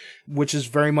stream, and which is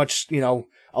very much, you know,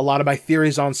 a lot of my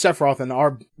theories on Sephiroth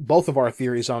and both of our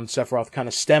theories on Sephiroth kind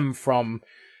of stem from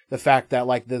the fact that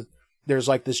like there's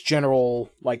like this general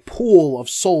like pool of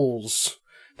souls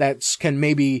that can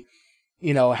maybe,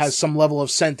 you know, has some level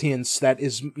of sentience that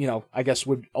is, you know, I guess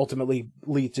would ultimately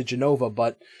lead to Jenova,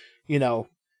 but, you know,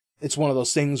 it's one of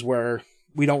those things where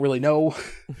we don't really know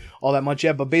all that much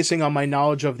yet, but basing on my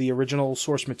knowledge of the original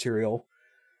source material,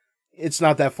 it's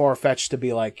not that far-fetched to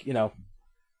be like, you know,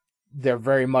 they're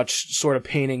very much sort of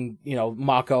painting, you know,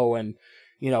 Mako and,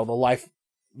 you know, the life,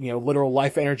 you know, literal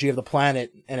life energy of the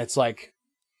planet, and it's like,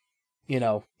 you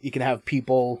know, you can have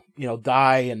people, you know,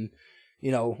 die and,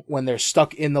 you know, when they're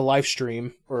stuck in the life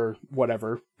stream or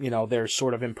whatever, you know, they're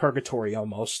sort of in purgatory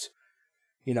almost,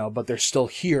 you know, but they're still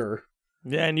here.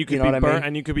 Yeah, and you could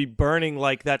and you could be burning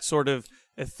like that sort of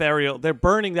ethereal. They're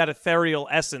burning that ethereal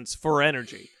essence for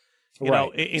energy. You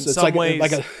know, in so some ways,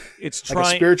 it's like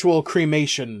a spiritual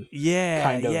cremation. Yeah,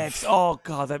 kind of. Yeah. Oh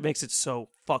god, that makes it so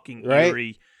fucking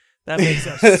eerie. That makes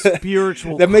a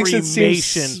spiritual that makes cremation it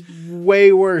seem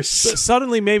way worse.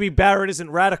 Suddenly, maybe Barrett isn't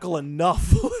radical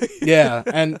enough. Yeah,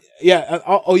 and yeah,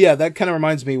 oh yeah, that kind of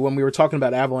reminds me when we were talking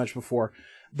about Avalanche before.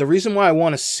 The reason why I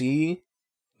want to see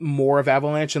more of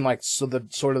Avalanche and like so the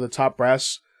sort of the top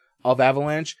brass of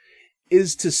Avalanche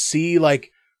is to see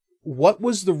like what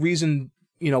was the reason,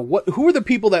 you know, who are the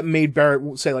people that made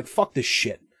Barrett say like fuck this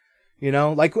shit, you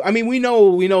know? Like, I mean, we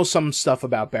know some stuff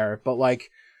about Barrett, but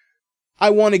like I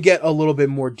want to get a little bit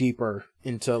more deeper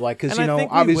into like, because you know,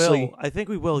 obviously I think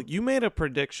we will. You made a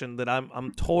prediction that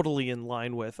I'm totally in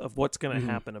line with of what's going to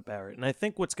happen to Barrett, and I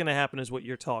think what's going to happen is what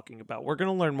you're talking about. We're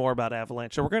going to learn more about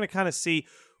Avalanche, and we're going to kind of see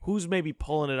who's maybe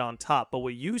pulling it on top. But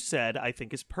what you said, I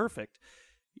think, is perfect.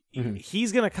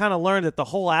 He's going to kind of learn that the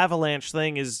whole Avalanche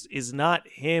thing is not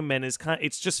him, and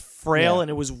it's just frail,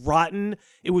 and it was rotten.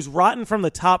 It was rotten from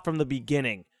the top, from the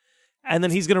beginning, and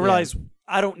then he's going to realize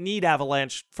I don't need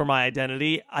Avalanche for my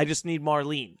identity. I just need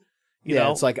Marlene. You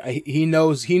know? It's like he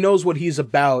knows what he's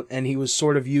about, and he was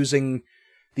sort of using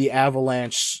the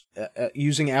Avalanche,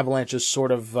 as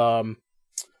sort of.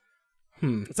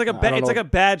 It's like a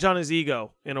badge on his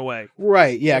ego in a way.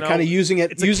 Right. Yeah. You know? Kind of using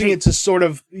it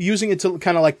to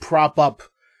kind of like prop up,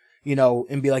 you know,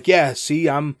 and be like, yeah, see,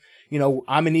 I'm you know,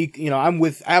 I'm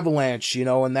with Avalanche, you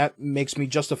know, and that makes me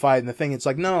justified in the thing. It's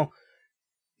like, no,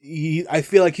 I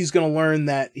feel like he's going to learn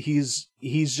that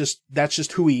that's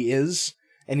just who he is.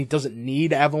 And he doesn't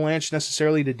need Avalanche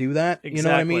necessarily to do that. Exactly. You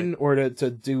know what I mean? Or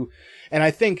to do, and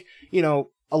I think, you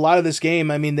know, a lot of this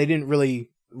game, I mean, they didn't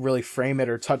really frame it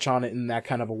or touch on it in that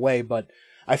kind of a way, but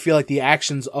I feel like the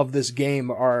actions of this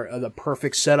game are the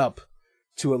perfect setup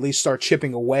to at least start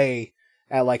chipping away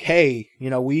at like, hey,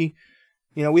 we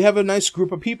have a nice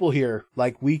group of people here.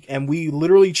 Like we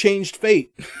literally changed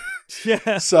fate.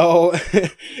 Yeah. So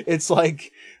it's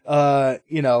like,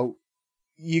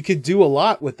 you could do a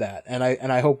lot with that. And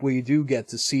I hope we do get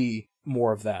to see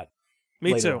more of that.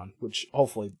 Me too. On, which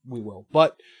hopefully we will.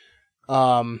 But,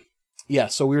 yeah,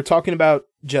 so we were talking about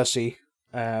Jessie.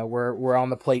 We're on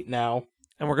the plate now.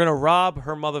 And we're going to rob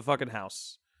her motherfucking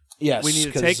house. Yes. We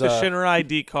need to take the Shinra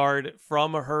ID card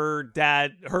from her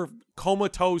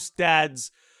comatose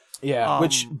dad's. Yeah,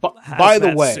 which, by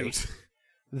the way, suit.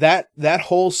 that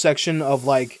whole section of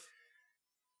like,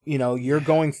 you're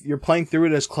playing through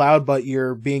it as Cloud, but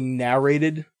you're being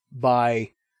narrated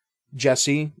by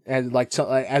Jessie, and like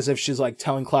as if she's like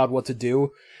telling Cloud what to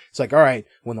do. It's like, all right,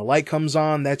 when the light comes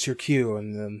on, that's your cue.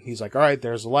 And then he's like, all right,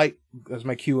 there's a light. That's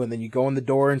my cue. And then you go in the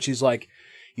door and she's like,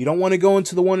 you don't want to go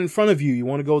into the one in front of you. You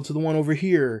want to go to the one over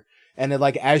here. And then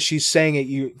like, as she's saying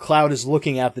it, Cloud is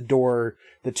looking at the door,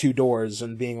 the two doors,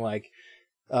 and being like,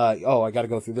 oh, I got to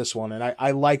go through this one. And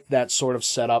I like that sort of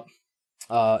setup,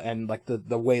 and like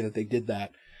the way that they did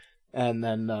that. And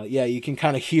then, yeah, you can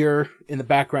kind of hear in the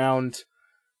background,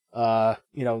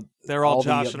 they're all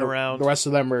joshing around. The rest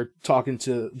of them are talking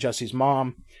to Jessie's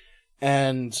mom,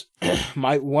 and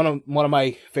one of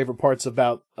my favorite parts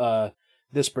about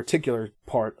this particular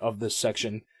part of this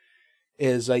section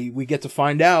is we get to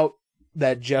find out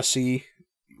that Jessie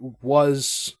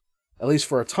was, at least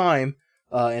for a time,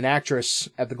 an actress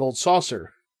at the Gold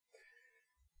Saucer,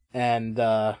 and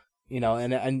and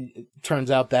it turns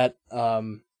out that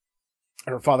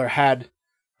her father had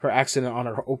her accident on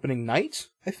her opening night,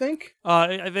 I think.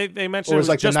 They mentioned it was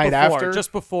like just the night before, after,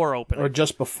 just before opening, or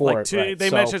just before. Like right. They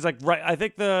mentioned it's like right. I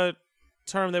think the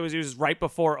term that was used is right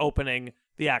before opening,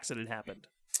 the accident happened.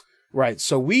 Right.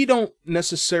 So we don't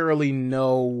necessarily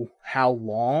know how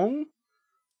long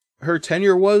her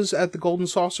tenure was at the Golden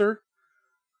Saucer,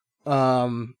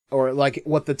 or like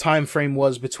what the time frame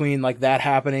was between like that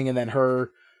happening and then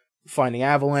her finding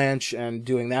Avalanche and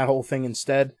doing that whole thing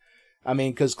instead. I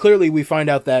mean, because clearly we find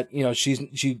out that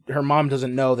her mom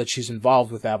doesn't know that she's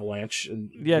involved with Avalanche.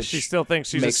 Yeah, she still thinks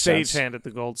she's a stagehand at the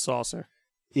Gold Saucer.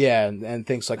 Yeah, and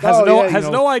thinks like has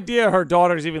no idea her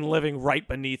daughter's even living right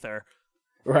beneath her.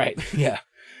 Right. Yeah.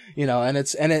 And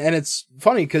it's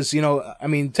funny because I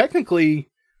mean technically,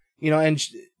 and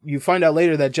you find out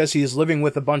later that Jessie is living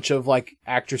with a bunch of like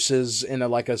actresses in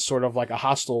a sort of like a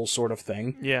hostel sort of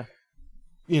thing. Yeah.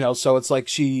 So it's like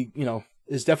she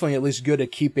is definitely at least good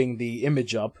at keeping the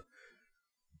image up.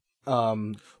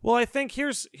 Well, I think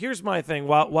here's my thing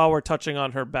while we're touching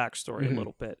on her backstory a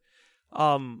little bit.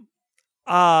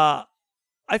 I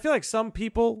feel like some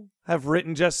people have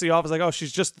written Jessie off as like, oh,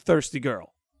 she's just a thirsty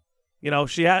girl.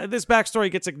 This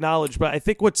backstory gets acknowledged, but I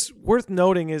think what's worth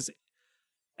noting is,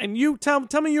 and you tell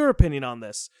me your opinion on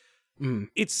this.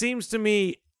 It seems to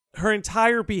me her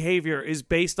entire behavior is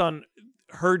based on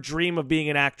her dream of being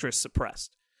an actress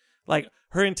suppressed. Like,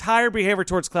 her entire behavior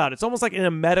towards Cloud, it's almost like in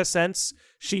a meta sense,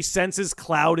 she senses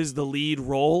Cloud is the lead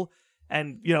role,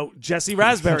 and, Jessie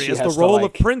Raspberry is the role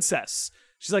of princess.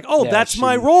 She's like, oh, yeah, that's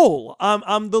my role.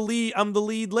 I'm the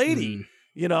lead lady,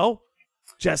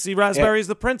 Jessie Raspberry is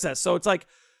the princess. So it's like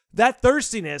that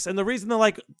thirstiness, and the reason they're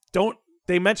like,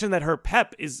 they mention that her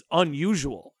pep is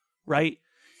unusual, right?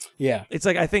 Yeah. It's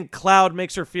like, I think Cloud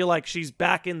makes her feel like she's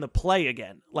back in the play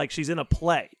again, like she's in a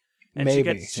play. And she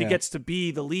gets to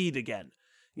be the lead again,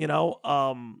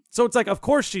 So it's like, of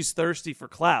course she's thirsty for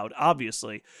Cloud,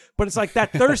 obviously, but it's like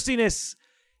that thirstiness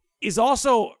is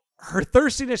also her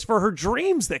thirstiness for her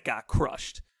dreams that got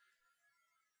crushed.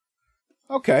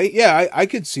 Okay, yeah, I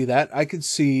could see that. I could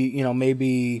see,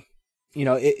 maybe,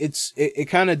 it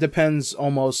kind of depends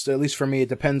almost, at least for me, it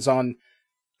depends on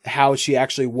how she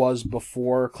actually was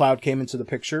before Cloud came into the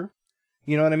picture.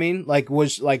 You know what I mean?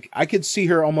 I could see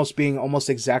her almost being almost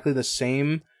exactly the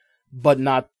same, but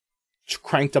not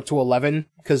cranked up to 11,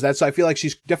 because I feel like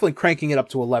she's definitely cranking it up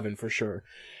to 11 for sure.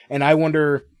 And I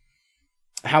wonder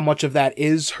how much of that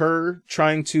is her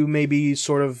trying to maybe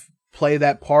sort of play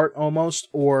that part almost,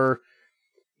 or,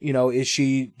 is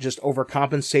she just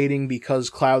overcompensating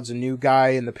because Cloud's a new guy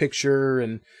in the picture,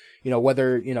 and,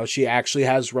 whether, she actually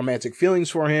has romantic feelings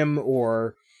for him,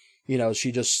 or,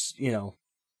 she just,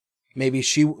 maybe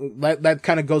that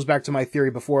kind of goes back to my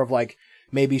theory before of like,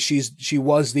 maybe she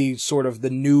was the sort of the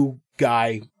new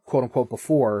guy, quote unquote,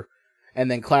 before, and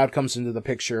then Cloud comes into the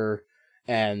picture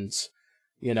and,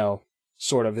 you know,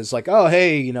 sort of is like, oh,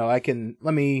 hey, you know,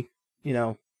 let me, you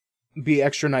know, be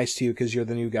extra nice to you because you're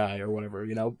the new guy or whatever,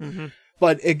 you know. Mm-hmm.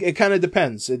 But it kind of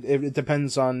depends. It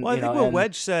depends on. Well, I you think know, what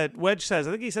Wedge says. I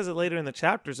think he says it later in the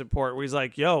chapters report where he's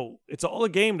like, "Yo, it's all a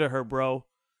game to her, bro.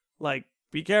 Like,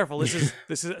 be careful. This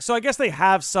is." So I guess they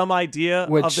have some idea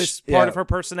of this part of her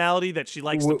personality that she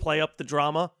likes to play up the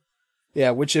drama. Yeah,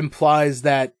 which implies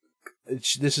that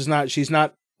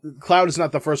Cloud is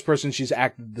not the first person she's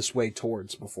acted this way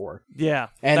towards before. Yeah,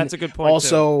 and that's a good point.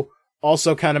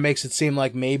 Also kind of makes it seem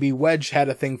like maybe Wedge had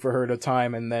a thing for her at a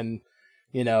time, and then,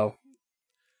 you know.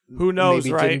 Who knows,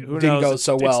 maybe right? Didn't go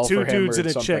so well it's two for him dudes and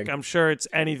a something. chick. I'm sure it's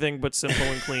anything but simple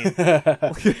and clean.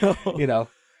 You know,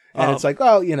 and it's like,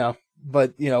 well, you know,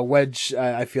 but you know, Wedge.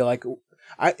 I feel like,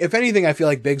 if anything, I feel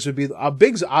like Biggs would be.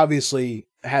 Biggs obviously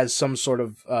has some sort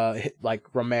of like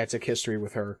romantic history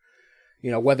with her.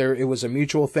 You know, whether it was a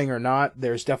mutual thing or not,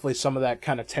 there's definitely some of that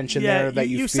kind of tension there that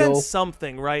you feel. Sense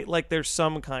something, right? Like there's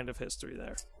some kind of history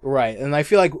there, right? And I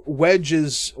feel like Wedge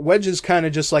is kind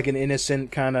of just like an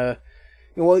innocent kind of.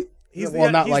 Well, he's the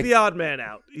odd man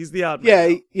out. He's the odd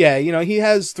man out. Yeah. You know, he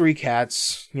has 3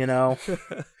 cats. You know,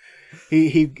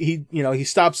 he you know, he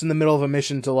stops in the middle of a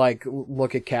mission to like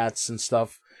look at cats and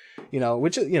stuff. You know,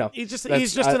 which, you know, he's just an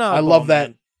oddball. I love that.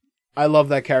 Man. I love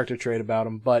that character trait about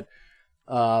him. But,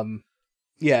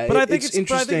 yeah. But I think it's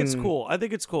interesting. I think it's cool. I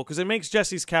think it's cool because it makes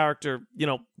Jesse's character, you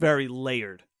know, very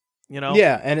layered. You know.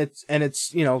 Yeah, and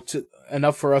it's you know,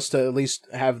 enough for us to at least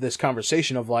have this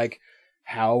conversation of like,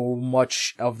 how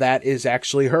much of that is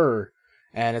actually her.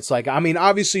 And it's like, I mean,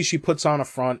 obviously she puts on a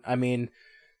front. I mean,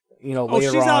 you know, later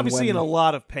on, she's obviously in a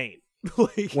lot of pain.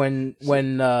 Like, when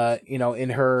you know, in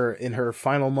her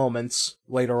final moments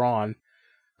later on,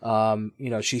 you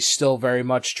know, she's still very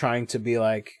much trying to be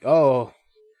like, oh,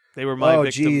 they were my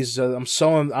victims. Geez,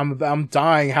 I'm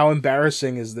dying. How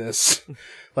embarrassing is this?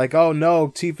 Like, oh no,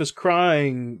 Tifa's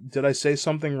crying. Did I say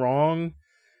something wrong?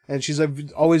 And she's like,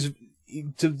 always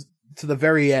to the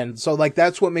very end. So like,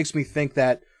 that's what makes me think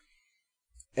that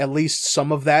at least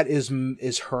some of that is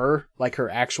her, like her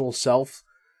actual self.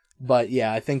 But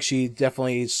yeah, I think she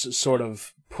definitely sort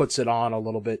of puts it on a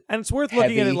little bit. And it's worth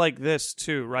looking at it like this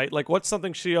too, right? Like, what's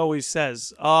something she always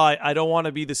says? Oh, I don't want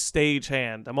to be the stage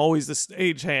hand. I'm always the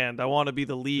stage hand. I want to be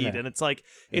the lead. Yeah. And it's like,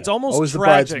 it's almost always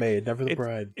tragic. The bridesmaid, never the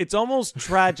bride. It's almost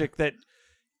tragic that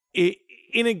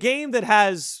in a game that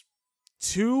has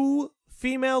 2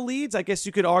 female leads, I guess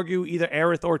you could argue either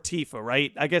Aerith or Tifa,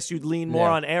 right? I guess you'd lean more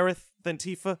on Aerith than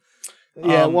Tifa.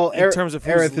 Yeah, well, in terms of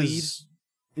who's Aerith lead. Is,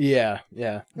 yeah.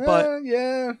 But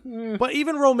But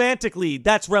even romantic lead,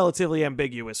 that's relatively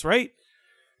ambiguous, right?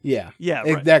 Yeah.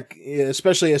 Right. That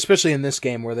especially in this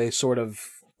game where they sort of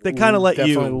kind of let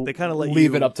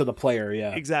leave it up to the player,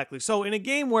 yeah. Exactly. So in a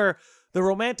game where the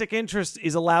romantic interest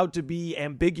is allowed to be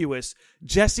ambiguous,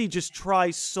 Jessie just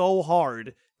tries so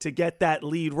hard to get that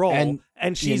lead role,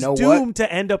 and she's doomed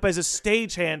to end up as a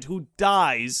stagehand who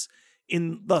dies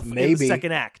in the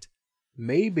second act.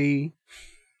 Maybe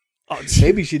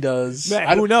she does.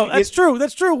 Man, who knows? That's true.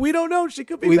 That's true. We don't know. She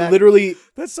could be. Back. Literally.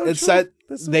 That's so it's true. That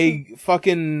That's so they true.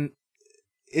 fucking.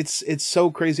 It's so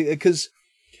crazy because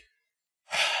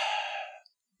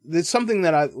it's something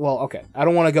that I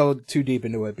don't want to go too deep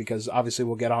into it because obviously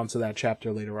we'll get onto that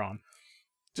chapter later on.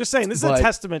 Just saying, this is a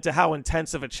testament to how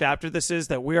intense of a chapter this is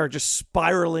that we are just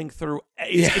spiraling through.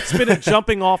 It's been a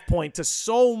jumping off point to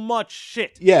so much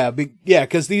shit. Yeah,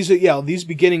 because these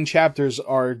beginning chapters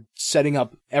are setting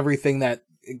up everything that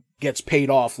gets paid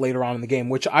off later on in the game,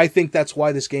 which I think that's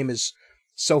why this game is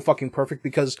so fucking perfect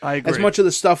because as much of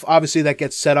the stuff obviously that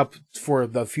gets set up for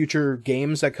the future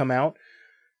games that come out,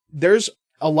 there's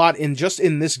a lot in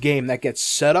this game that gets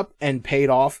set up and paid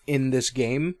off in this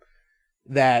game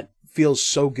that feels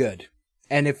so good.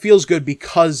 And it feels good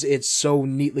because it's so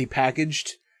neatly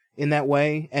packaged in that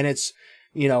way. And it's,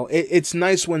 you know, it's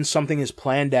nice when something is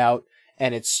planned out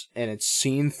and it's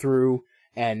seen through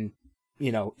and,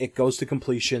 you know, it goes to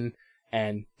completion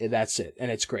and that's it. And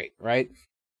it's great, right?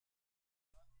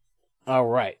 All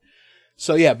right.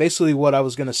 So yeah, basically what I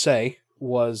was going to say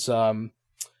was, you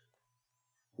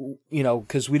know,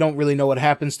 because we don't really know what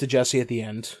happens to Jessie at the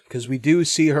end, because we do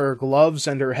see her gloves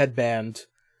and her headband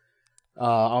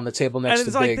on the table next and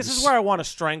it's to like, Biggs. This is where I want to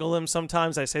strangle him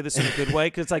sometimes. I say this in a good way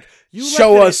because it's like, you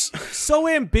show left us. it so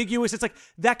ambiguous. It's like,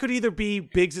 that could either be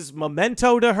Biggs's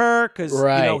memento to her because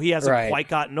he hasn't quite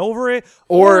gotten over it,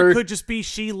 or it could just be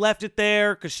she left it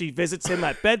there because she visits him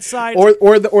at bedside,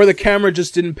 or the camera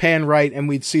just didn't pan right and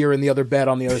we'd see her in the other bed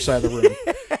on the other side of the room.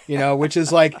 Which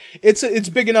is like, it's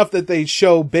big enough that they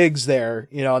show Biggs there,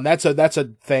 and that's a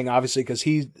thing obviously because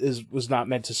he was not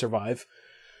meant to survive.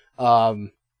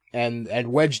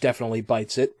 And Wedge definitely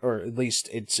bites it, or at least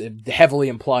it's heavily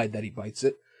implied that he bites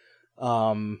it.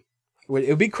 It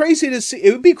would be crazy to see.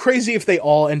 It would be crazy if they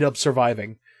all end up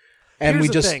surviving, and we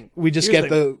just get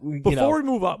the before we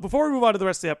move on to the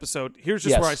rest of the episode. Here's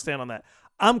just where I stand on that.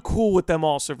 I'm cool with them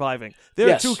all surviving.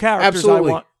 There are two characters absolutely.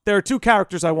 I want. There are two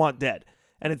characters I want dead,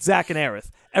 and it's Zack and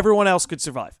Aerith. Everyone else could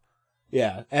survive.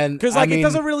 Yeah, and because it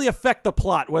doesn't really affect the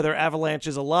plot whether Avalanche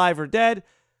is alive or dead.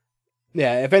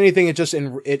 Yeah, if anything, it just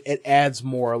it adds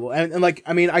more, and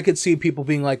I could see people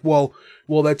being like, well,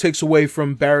 that takes away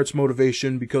from Barrett's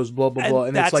motivation because blah blah blah,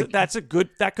 and it's like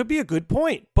that could be a good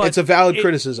point, but it's a valid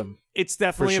criticism. It's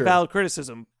definitely a valid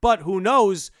criticism, but who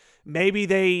knows? Maybe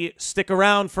they stick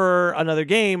around for another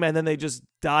game and then they just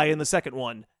die in the second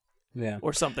one,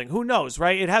 or something. Who knows,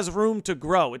 right? It has room to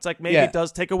grow. It's like maybe it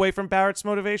does take away from Barrett's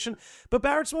motivation, but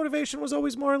Barrett's motivation was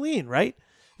always Marlene, right?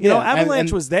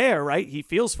 Avalanche was there, right? He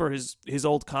feels for his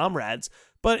old comrades,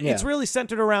 but it's really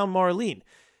centered around Marlene.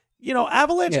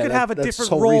 Avalanche could have a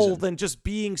different role than just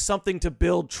being something to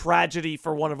build tragedy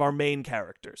for one of our main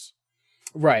characters.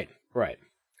 Right.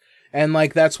 And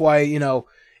that's why,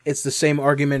 it's the same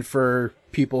argument for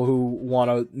people who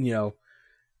want to,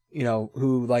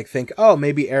 who think, oh,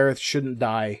 maybe Aerith shouldn't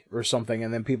die or something.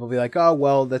 And then people be like, oh,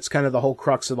 well, that's kind of the whole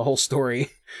crux of the whole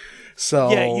story. So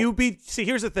see,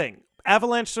 here's the thing.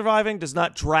 Avalanche surviving does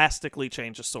not drastically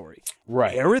change the story.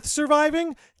 Right. Aerith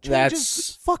surviving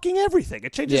changes fucking everything.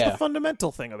 It changes the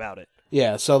fundamental thing about it.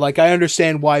 Yeah, so I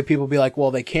understand why people be like,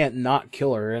 well, they can't not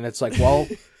kill her. And it's like, well,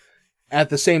 at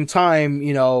the same time,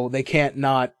 they can't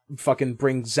not fucking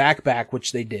bring Zack back,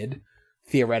 which they did.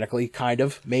 Theoretically, kind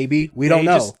of. Maybe. We don't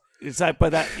know.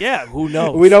 Who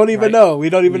knows? We don't even know. We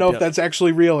don't even know if that's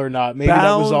actually real or not. Maybe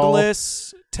that was all...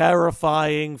 Boundless,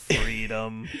 terrifying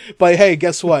freedom. But hey,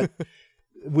 guess what?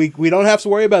 We don't have to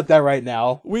worry about that right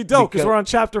now. We don't, because we're on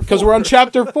chapter 4. Because we're on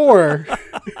chapter 4.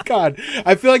 God,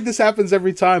 I feel like this happens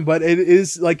every time, but it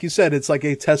is, like you said, it's like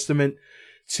a testament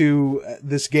to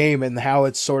this game and how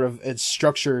it's it's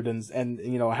structured and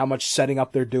how much setting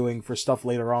up they're doing for stuff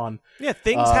later on. Yeah,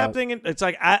 things happening. It's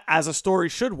like, as a story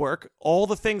should work, all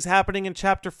the things happening in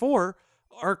chapter 4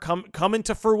 are coming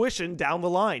to fruition down the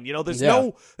line. There's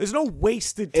no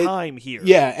wasted time here.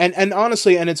 Yeah, and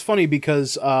honestly, and it's funny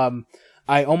because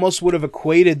I almost would have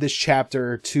equated this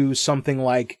chapter to something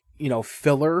like,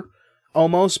 filler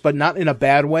almost, but not in a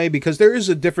bad way, because there is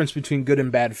a difference between good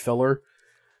and bad filler.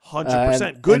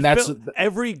 100%. Good.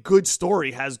 Every good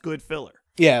story has good filler.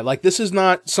 Yeah, this is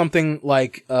not something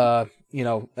like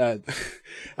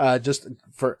just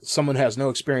for someone who has no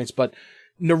experience, but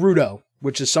Naruto,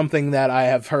 which is something that I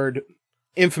have heard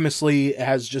infamously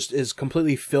is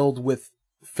completely filled with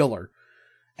filler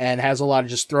and has a lot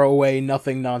of just throwaway,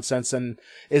 nothing nonsense, and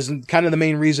is kind of the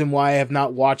main reason why I have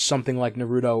not watched something like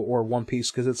Naruto or One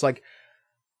Piece, because it's like,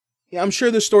 yeah, I'm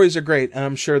sure the stories are great, and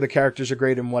I'm sure the characters are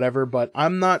great and whatever, but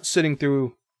I'm not sitting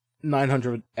through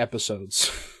 900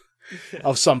 episodes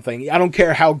of something. I don't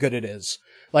care how good it is.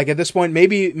 At this point,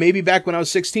 maybe back when I was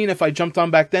 16, if I jumped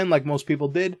on back then, like most people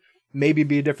did, maybe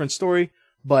be a different story,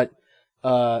 but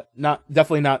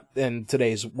definitely not in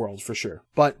today's world for sure.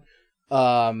 But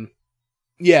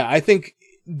I think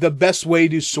the best way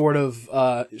to sort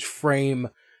of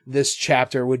frame this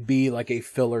chapter would be like a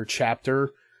filler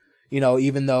chapter.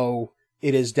 Even though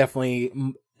it is definitely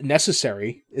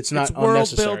necessary, it's not unnecessary.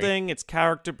 It's world building, it's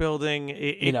character building.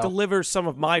 It delivers some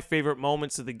of my favorite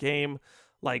moments of the game,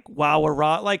 like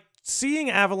seeing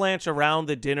Avalanche around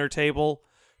the dinner table,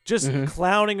 just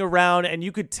clowning around, and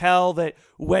you could tell that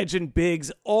Wedge and Biggs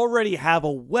already have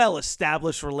a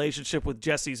well-established relationship with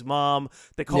Jesse's mom.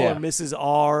 They call her Mrs.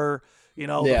 R.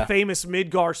 The famous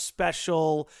Midgar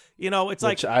special. It's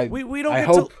which we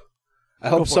don't. I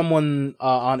hope someone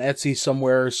on Etsy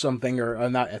somewhere or something, or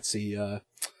not Etsy,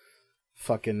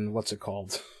 fucking, what's it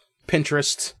called?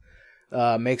 Pinterest,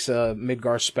 makes a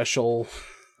Midgar special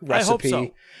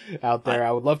recipe out there.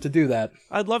 I would love to do that.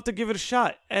 I'd love to give it a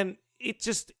shot. And it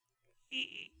just,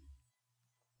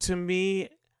 to me,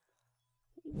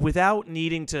 without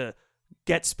needing to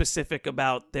get specific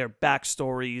about their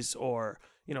backstories or,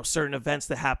 certain events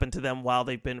that happen to them while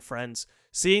they've been friends.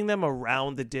 Seeing them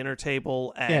around the dinner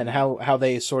table and how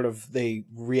they they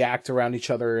react around each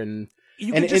other, and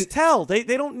you can just tell. They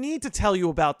don't need to tell you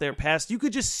about their past. You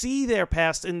could just see their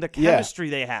past in the chemistry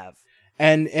they have.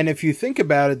 And if you think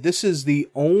about it, this is the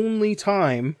only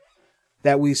time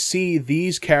that we see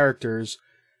these characters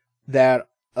that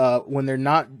when they're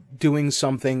not doing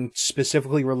something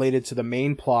specifically related to the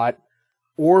main plot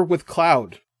or with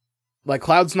Cloud. Like,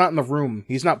 Cloud's not in the room.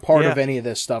 He's not part of any of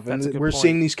this stuff. And we're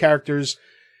seeing these characters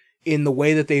in the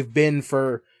way that they've been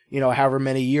for, however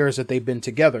many years that they've been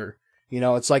together.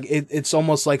 It's like, it's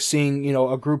almost like seeing,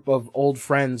 a group of old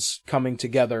friends coming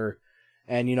together.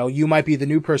 And, you might be the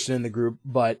new person in the group,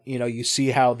 but, you see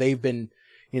how they've been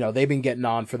getting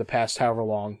on for the past however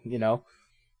long,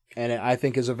 And I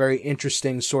think is a very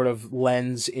interesting sort of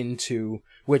lens into,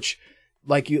 which,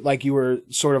 like you were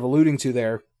sort of alluding to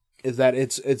there, is that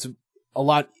it's a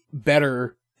lot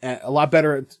better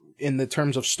in the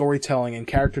terms of storytelling and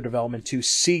character development to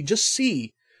see,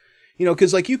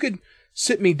 because like you could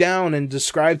sit me down and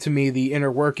describe to me the inner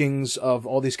workings of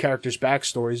all these characters'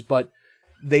 backstories, but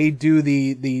they do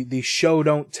the show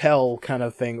don't tell kind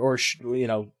of thing, or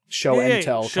show and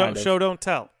tell kind of. Show don't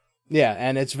tell. Yeah,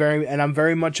 and I'm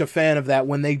very much a fan of that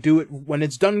when they do it, when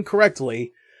it's done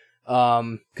correctly.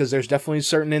 Because there's definitely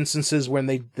certain instances when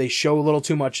they show a little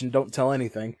too much and don't tell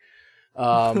anything.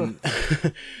 Not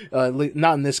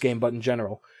in this game, but in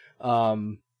general.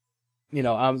 So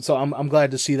I'm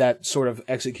glad to see that sort of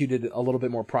executed a little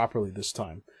bit more properly this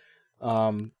time.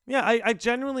 I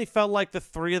genuinely felt like the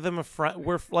three of them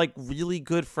were like really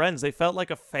good friends. They felt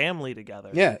like a family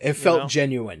together. Yeah, it felt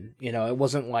genuine. It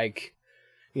wasn't like,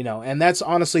 and that's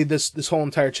honestly this whole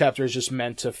entire chapter is just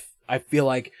meant to, I feel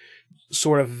like,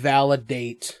 sort of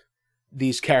validate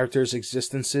these characters'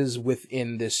 existences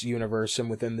within this universe and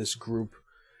within this group.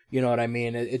 You know what I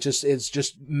mean? It's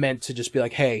just meant to just be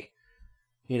like, hey,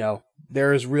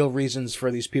 there is real reasons for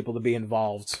these people to be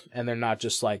involved, and they're not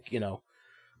just like,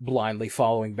 blindly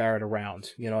following Barrett around.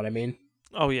 You know what I mean?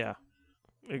 Oh yeah,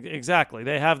 exactly.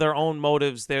 They have their own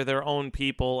motives. They're their own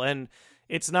people, and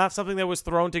it's not something that was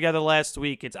thrown together last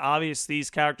week. It's obvious these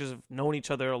characters have known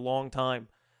each other a long time.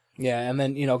 Yeah, and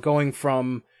then, going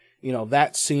from,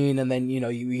 that scene, and then,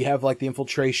 you have, like, the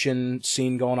infiltration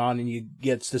scene going on, and you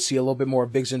get to see a little bit more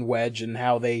of Biggs and Wedge and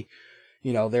how they,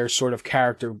 their sort of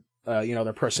character,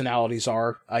 their personalities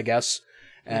are, I guess.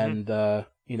 And,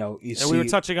 you see... we were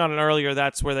touching on it earlier.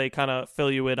 That's where they kind of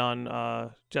fill you in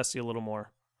on Jessie a little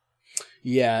more.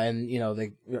 Yeah, and,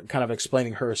 they kind of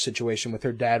explaining her situation with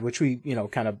her dad, which we,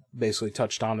 kind of basically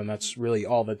touched on, and that's really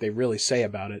all that they really say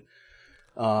about it.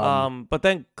 But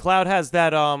then Cloud has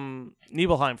that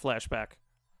Nibelheim flashback.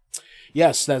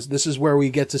 Yes, this is where we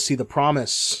get to see the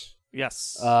promise.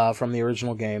 Yes. From the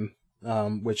original game,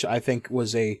 which I think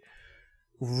was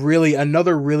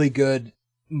another really good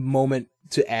moment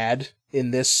to add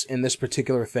in this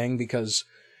particular thing, because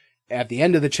at the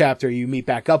end of the chapter you meet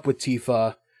back up with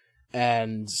Tifa,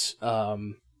 and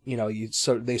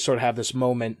they sort of have this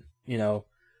moment,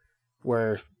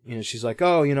 where she's like,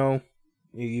 oh,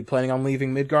 you planning on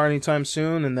leaving Midgar anytime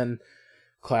soon? And then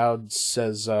Cloud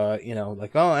says,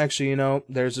 like, oh, actually,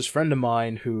 there's this friend of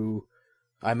mine who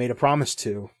I made a promise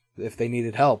to if they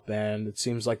needed help, and it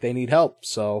seems like they need help,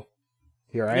 so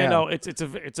here I am. No, it's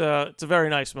a very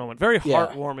nice moment, very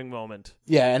heartwarming moment.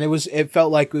 Yeah, and it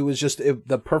felt like it was just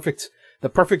the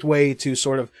perfect way to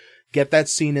sort of get that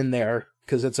scene in there,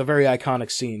 because it's a very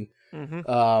iconic scene.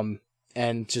 Mm-hmm.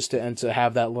 And just to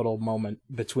have that little moment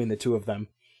between the two of them,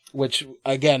 which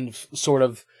again sort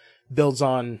of builds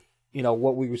on,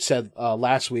 what we said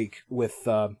last week with,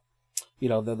 the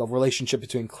relationship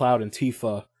between Cloud and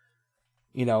Tifa,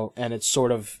 and it's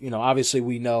sort of, obviously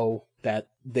we know that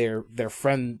they're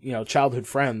friend, childhood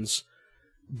friends,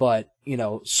 but,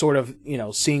 sort of,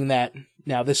 seeing that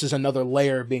now this is another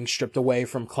layer being stripped away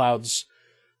from Cloud's,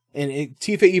 and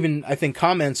Tifa even, I think,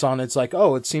 comments on it. It's like,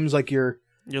 oh, it seems like you're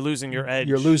losing your edge.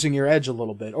 You're losing your edge a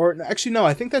little bit. Or actually, no,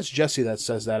 I think that's Jessie that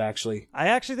says that, actually. I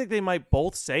actually think they might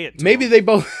both say it. Maybe they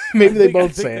both say it.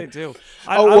 I think they do.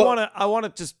 I want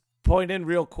to just point in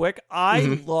real quick. I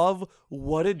love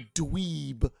what a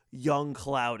dweeb young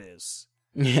Cloud is.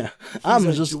 Yeah. I'm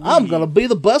going to be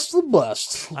the best of the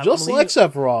best. Just like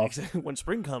Sephiroth. When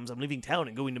spring comes, I'm leaving town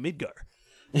and going to Midgar.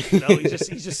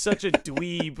 He's just such a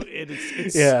dweeb.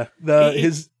 It's yeah.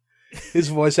 His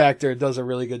voice actor does a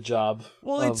really good job.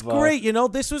 Well, it's great.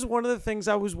 This was one of the things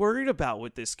I was worried about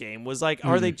with this game was like,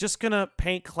 are they just gonna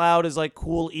paint Cloud as like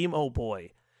cool emo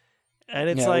boy? And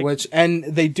it's and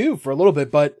they do for a little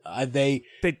bit, but they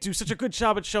do such a good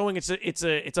job at showing it's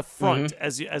a front,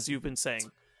 as you've been saying.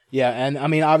 Yeah, and I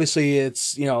mean, obviously,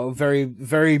 it's, you know, very,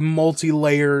 very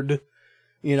multi-layered.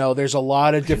 You know, there's a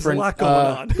lot of different. There's a lot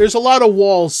going on. There's a lot of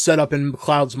walls set up in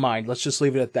Cloud's mind. Let's just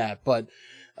leave it at that. But,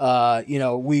 you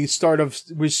know,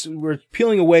 we're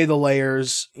peeling away the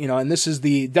layers. You know, and this is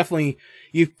definitely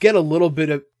you get a little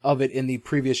bit of it in the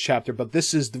previous chapter, but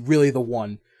this is really the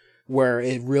one where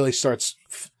it really starts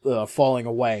falling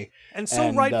away. And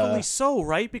rightfully so,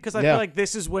 right? Because I feel like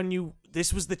this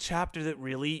was the chapter that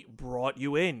really brought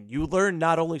you in. You learn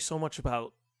not only so much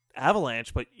about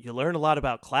Avalanche, but you learn a lot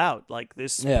about Cloud. Like,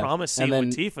 this promise scene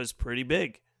with Tifa is pretty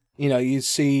big. You know, you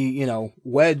see, you know,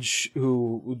 Wedge,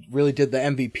 who really did the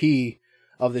MVP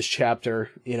of this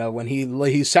chapter, you know, when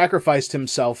he sacrificed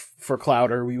himself for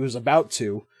Cloud, or he was about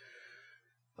to,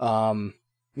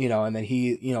 you know, and then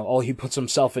he puts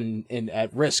himself in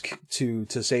at risk to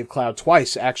save Cloud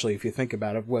twice, actually, if you think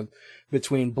about it,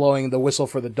 between blowing the whistle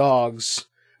for the dogs,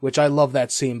 which I love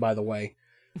that scene, by the way,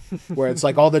 where it's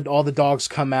like all the dogs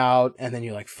come out, and then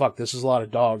you're like, fuck, this is a lot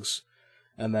of dogs.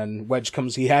 And then Wedge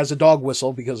comes, he has a dog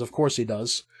whistle, because of course he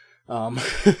does.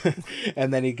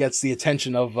 And then he gets the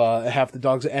attention of half the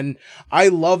dogs. And I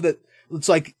love that it's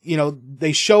like, you know,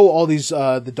 they show all these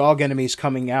the dog enemies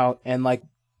coming out, and like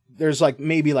there's like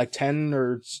maybe like 10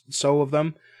 or so of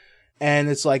them. And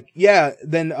it's like, yeah,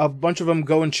 then a bunch of them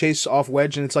go and chase off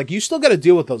Wedge, and it's like, you still got to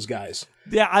deal with those guys.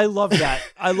 Yeah, I love that.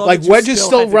 I love like Wedge is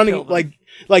still running,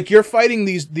 like you're fighting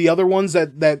the other ones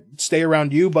that stay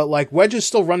around you, but like Wedge is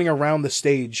still running around the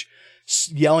stage,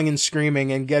 yelling and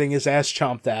screaming and getting his ass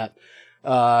chomped at.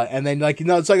 And then like, you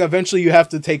know, it's like eventually you have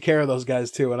to take care of those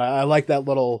guys too. And I like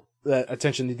that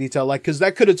attention to detail, like, cause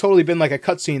that could have totally been like a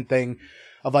cutscene thing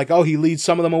of like, oh, he leads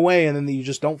some of them away and then you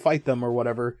just don't fight them or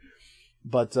whatever.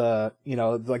 But, you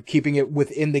know, like keeping it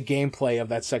within the gameplay of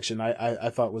that section, I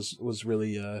thought was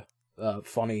really,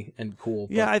 funny and cool.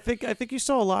 Yeah, I think you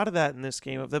saw a lot of that in this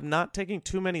game, of them not taking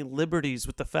too many liberties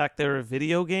with the fact they're a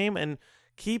video game, and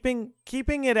keeping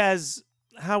it as,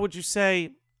 how would you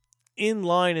say, in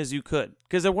line as you could,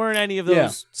 because there weren't any of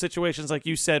those situations, like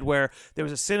you said, where there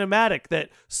was a cinematic that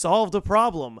solved a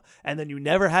problem and then you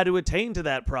never had to attain to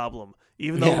that problem,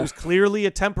 even though it was clearly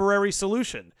a temporary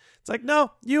solution. It's like,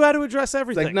 no, you had to address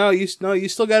everything. It's like, you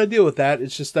still got to deal with that.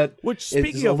 It's just that it's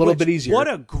a little bit easier. What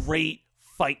a great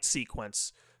fight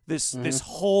sequence. This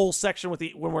whole section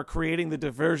when we're creating the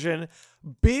diversion.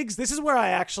 Biggs, this is where I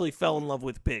actually fell in love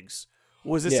with Biggs,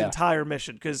 was this entire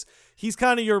mission, because he's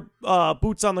kind of your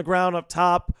boots on the ground up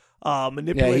top,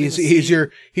 manipulating. Yeah,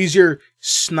 he's your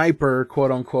sniper,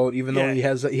 quote unquote, even though he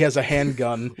has a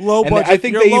handgun. Low budget. I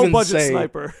think they even say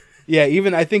sniper. Yeah,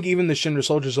 I think even the Shinra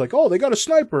soldiers are like, oh, they got a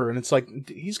sniper, and it's like,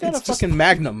 he's got a fucking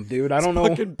Magnum, dude. I don't know.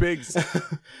 Fucking Biggs.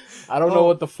 I don't know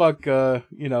what the fuck,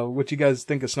 you know, what you guys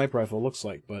think a sniper rifle looks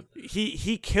like, but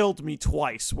he killed me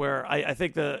twice. Where I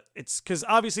think it's because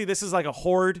obviously this is like a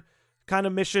horde kind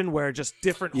of mission where just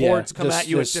different hordes come at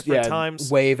you at different times,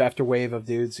 wave after wave of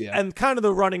dudes. Yeah, and kind of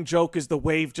the running joke is the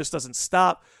wave just doesn't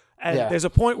stop. And there's a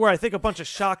point where I think a bunch of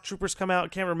shock troopers come out. I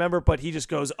can't remember, but he just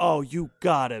goes, "Oh, you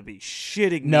gotta be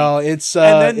shitting me!" No, it's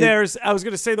and then I was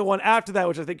gonna say the one after that,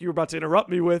 which I think you were about to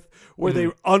interrupt me with, where they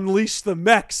unleash the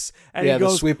mechs. And he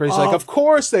goes, the sweeper's like, "Of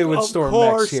course they would store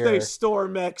mechs here. Of course they store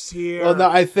mechs here." Well, no,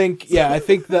 I think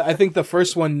the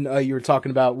first one you were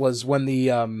talking about was when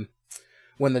the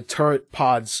turret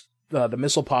pods, the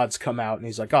missile pods come out, and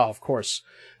he's like, "Oh, of course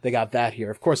they got that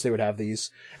here. Of course they would have these."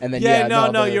 And then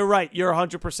you're right. You're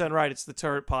 100% right. It's the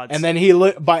turret pods. And then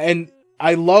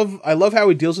I love how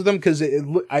he deals with them, because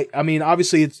I mean,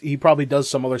 obviously he probably does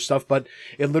some other stuff, but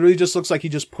it literally just looks like he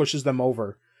just pushes them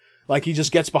over, like he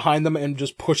just gets behind them and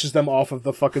just pushes them off of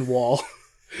the fucking wall.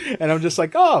 And I'm just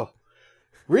like, oh,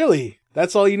 really?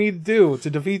 That's all you need to do to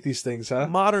defeat these things, huh?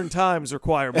 Modern times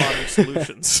require modern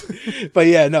solutions. But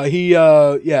yeah, no,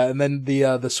 and then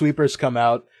the sweepers come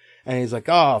out. And he's like,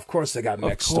 "Oh, of course they got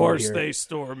mechs stored here." Of course they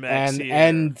store mechs here.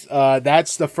 And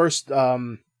that's the first.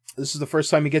 This is the first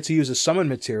time you get to use a summon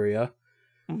materia.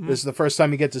 Mm-hmm. This is the first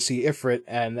time you get to see Ifrit,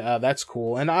 and that's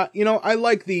cool. And I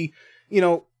like the,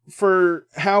 for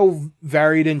how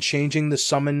varied and changing the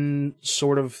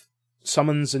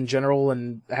summons in general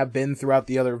and have been throughout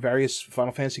the other various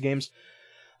Final Fantasy games.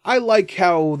 I like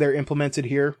how they're implemented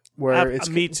here, where it's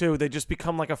me too. They just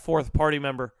become like a fourth party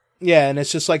member. Yeah, and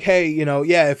it's just like, hey,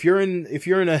 if you're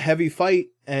in a heavy fight,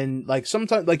 and like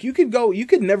sometimes like you could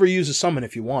never use a summon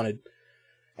if you wanted.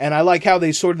 And I like how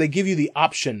they give you the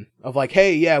option of like,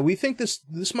 hey, yeah, we think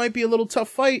this might be a little tough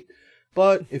fight,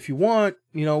 but if you want,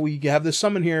 we have this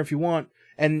summon here if you want.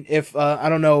 And if I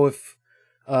don't know if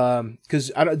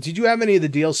Because did you have any of the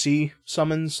DLC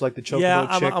summons, like the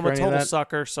Chocobo chick? I'm a total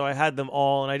sucker, so I had them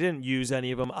all, and I didn't use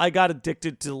any of them. I got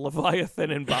addicted to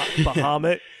Leviathan and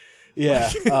Bahamut.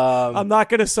 Yeah. I'm not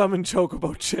going to summon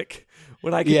Chocobo chick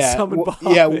when I can summon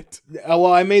Bahamut. Yeah.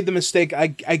 Well, I made the mistake. I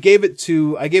gave the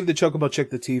Chocobo chick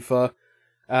to Tifa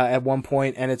at one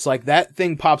point, and it's like that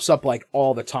thing pops up like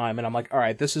all the time, and I'm like, all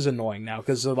right, this is annoying now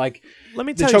because like let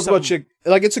me tell the you Chocobo something. chick,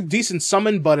 like it's a decent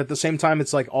summon, but at the same time,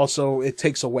 it's like also it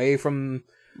takes away from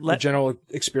the general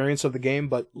experience of the game.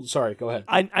 But sorry, go ahead.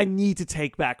 I need to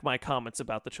take back my comments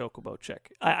about the Chocobo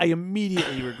chick. I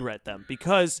immediately regret them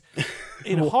because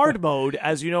in hard mode,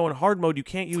 as you know, in hard mode you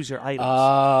can't use your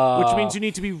items, which means you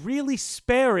need to be really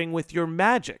sparing with your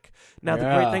magic. Now the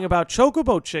great thing about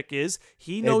Chocobo chick is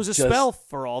he knows a spell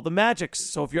for all the magics.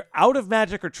 So if you're out of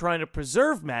magic or trying to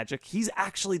preserve magic, he's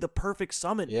actually the perfect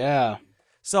summon. Yeah.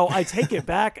 So I take it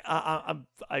back.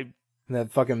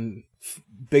 That fucking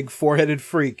big four-headed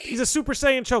freak. He's a Super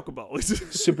Saiyan Chocobo.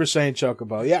 Super Saiyan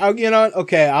Chocobo. Yeah, you know what?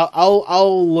 Okay,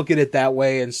 I'll look at it that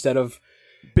way instead of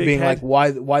big being head.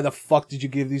 Like, why the fuck did you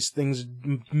give these things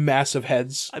massive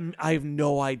heads? I have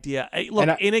no idea. Look,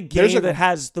 in a game that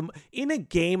has in a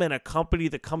game and a company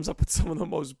that comes up with some of the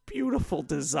most beautiful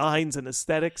designs and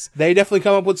aesthetics, they definitely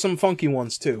come up with some funky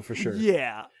ones too, for sure.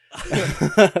 Yeah.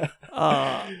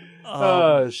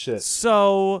 Oh shit.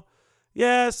 So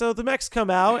the mechs come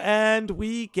out, and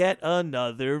we get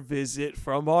another visit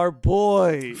from our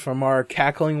boy. From our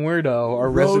cackling weirdo, our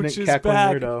Roach resident cackling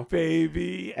back, weirdo.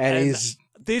 Baby. And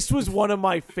this was one of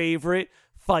my favorite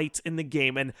fights in the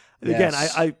game. And again,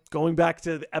 I going back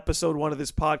to episode 1 of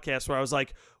this podcast where I was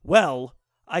like, well,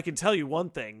 I can tell you one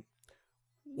thing.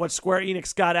 What Square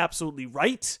Enix got absolutely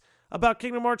right about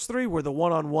Kingdom Hearts 3 were the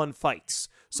one-on-one fights.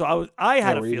 So I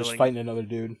had a feeling just fighting another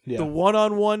dude. Yeah. The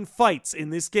one-on-one fights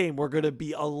in this game were going to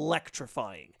be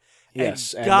electrifying.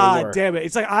 Yes, and God damn it.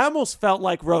 It's like I almost felt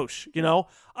like Roche, you know?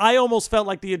 I almost felt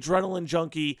like the adrenaline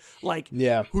junkie,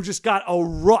 who just got a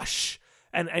rush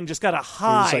and just got a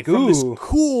high from this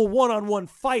cool one-on-one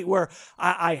fight where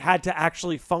I had to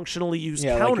actually functionally use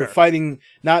counter. Like you're fighting,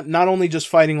 not only just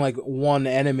fighting like one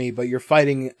enemy, but you're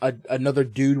fighing another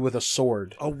dude with a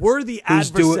sword. A worthy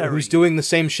adversary. Who's doing the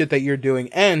same shit that you're doing.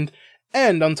 And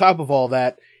on top of all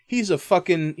that, he's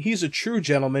a true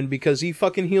gentleman because he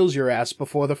fucking heals your ass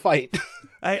before the fight.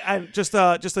 I just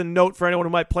a note for anyone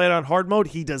who might play it on hard mode.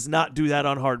 He does not do that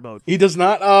on hard mode. He does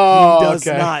not. Oh, he does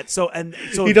not. So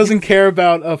he doesn't care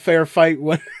about a fair fight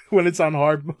when it's on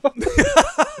hard mode.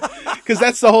 Because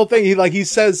that's the whole thing. He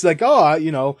says like, I'm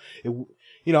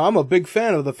a big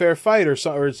fan of the fair fight,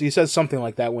 or he says something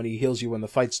like that when he heals you when the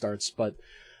fight starts. But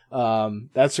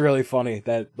that's really funny.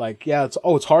 That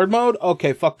it's hard mode.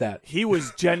 Okay, fuck that. He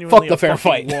was genuinely fuck the fair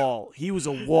fight wall. He was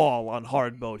a wall on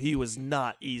hard mode. He was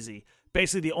not easy.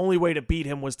 Basically, the only way to beat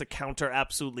him was to counter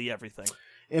absolutely everything.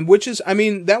 And which is, at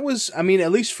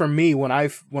least for me, when I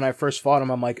first fought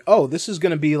him, I'm like, oh, this is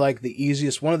going to be like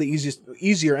one of the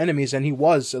easier enemies, and he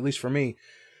was, at least for me,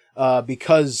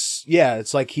 because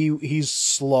it's like he's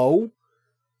slow,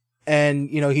 and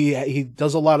he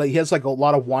does he has like a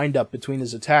lot of wind up between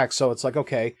his attacks, so it's like,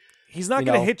 okay. He's not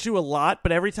going to hit you a lot,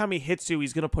 but every time he hits you,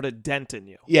 he's going to put a dent in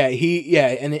you. Yeah,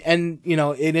 and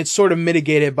it's sort of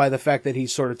mitigated by the fact that he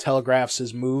sort of telegraphs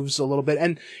his moves a little bit.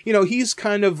 And, he's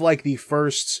kind of like the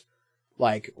first,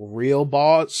 like, real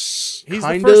boss. He's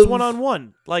the first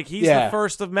one-on-one. Like, he's the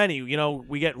first of many.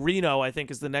 We get Reno, I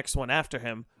think, is the next one after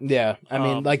him. Yeah,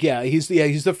 he's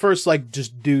the first, like,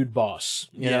 just dude boss,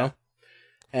 you know?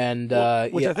 And,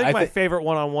 which I think my favorite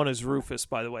one-on-one is Rufus,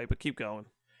 by the way, but keep going.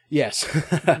 Yes. It's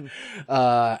that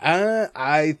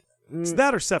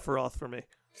or Sephiroth for me.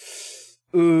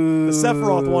 The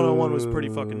Sephiroth one-on-one was pretty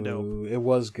fucking dope. It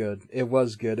was good.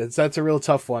 That's a real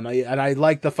tough one. I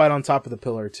like the fight on top of the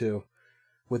pillar too,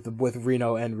 with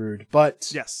Reno and Rude.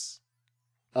 But yes.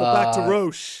 But back to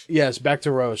Roche. Yes, back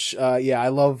to Roche. I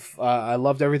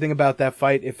loved everything about that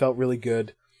fight. It felt really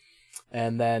good.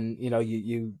 And then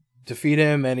you defeat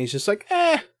him, and he's just like,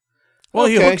 Well,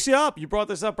 okay. He hooks you up. You brought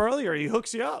this up earlier. He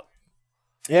hooks you up.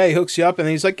 Yeah, he hooks you up, and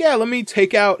he's like, let me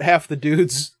take out half the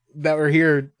dudes that were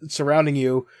here surrounding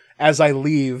you as I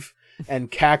leave, and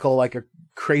cackle like a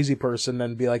crazy person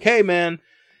and be like, hey, man,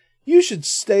 you should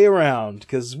stay around,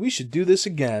 because we should do this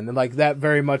again. And like that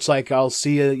very much like, I'll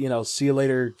see you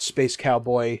later, space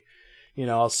cowboy.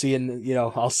 I'll see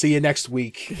you next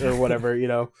week, or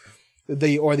whatever,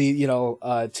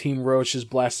 Team Roche is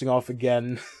blasting off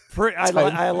again.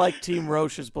 I like Team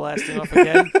Roche is blasting off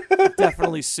again. It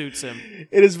definitely suits him.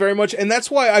 It is very much, and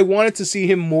that's why I wanted to see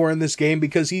him more in this game,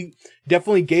 because he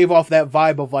definitely gave off that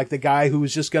vibe of like the guy who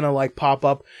was just gonna like pop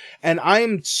up. And I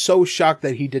am so shocked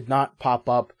that he did not pop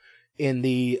up in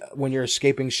when you're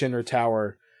escaping Shinra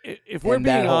Tower. If we're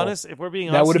being honest, that would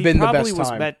have been the best time. He probably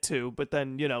was meant to, but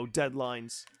then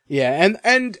deadlines. Yeah,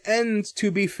 and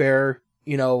to be fair,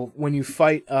 when you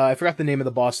fight, I forgot the name of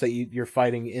the boss that you're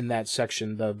fighting in that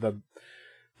section, the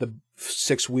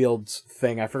six-wheeled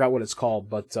thing. I forgot what it's called,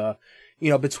 but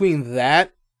between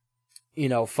that,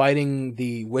 fighting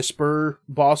the Whisper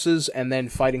bosses and then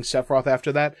fighting Sephiroth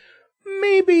after that,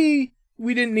 maybe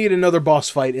we didn't need another boss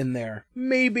fight in there.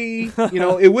 Maybe,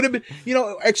 it would have been,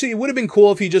 actually it would have been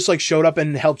cool if he just like showed up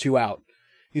and helped you out.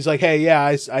 He's like, hey, yeah,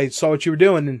 I saw what you were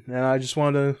doing and I just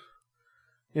wanted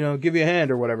to, give you a hand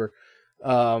or whatever.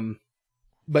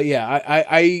 But yeah,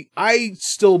 I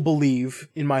still believe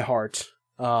in my heart,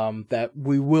 that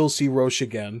we will see Roche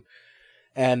again.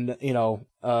 And,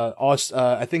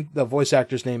 I think the voice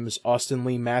actor's name is Austin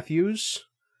Lee Matthews.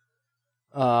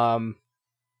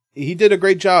 He did a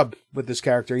great job with this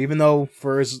character, even though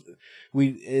as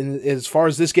far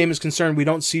as this game is concerned, we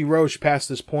don't see Roche past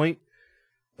this point.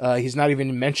 He's not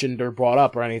even mentioned or brought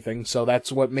up or anything. So that's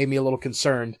what made me a little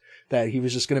concerned that he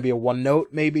was just going to be a one note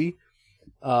maybe.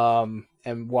 And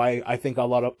why I think a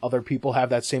lot of other people have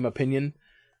that same opinion.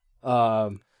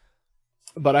 But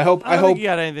I don't think you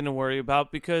got anything to worry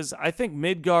about, because I think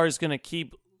Midgar is going to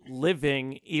keep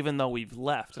living even though we've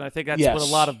left, and I think that's what a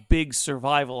lot of big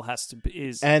survival has to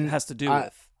do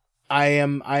with. I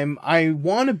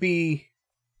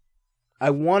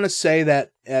want to say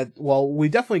that we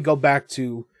definitely go back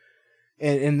to,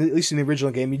 and at least in the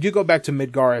original game, you do go back to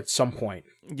Midgar at some point.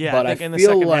 Yeah, but I think in the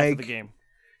second half of the game.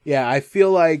 Yeah, I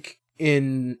feel like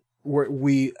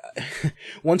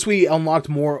once we unlock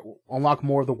more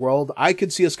of the world, I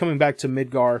could see us coming back to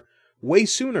Midgar way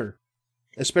sooner.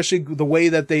 Especially the way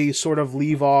that they sort of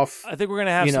leave off. I think we're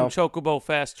gonna have some Chocobo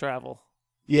fast travel.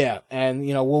 Yeah, and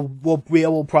we'll be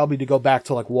able probably to go back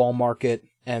to like Wall Market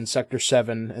and Sector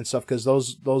 7 and stuff, because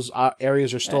those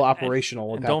areas are still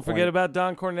operational. And don't forget about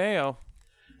Don Corneo.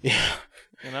 Yeah,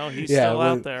 he's still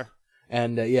out there.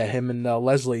 And him and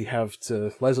Leslie's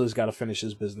got to finish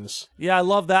his business. Yeah, I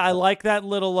love that. I like that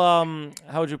little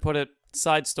how would you put it,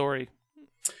 side story.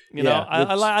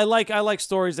 I like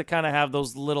stories that kind of have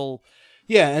those little.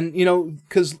 Yeah, and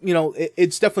because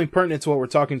it's definitely pertinent to what we're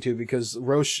talking to, because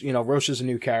Roche is a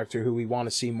new character who we want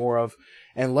to see more of,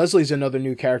 and Leslie's another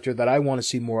new character that I want to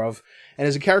see more of, and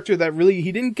as a character that really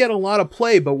he didn't get a lot of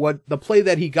play, but what the play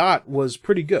that he got was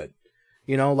pretty good.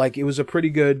 It was a pretty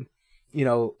good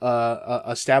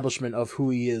establishment of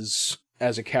who he is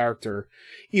as a character,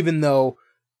 even though.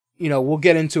 We'll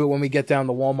get into it when we get down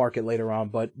the Wall Market later on,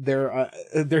 but there are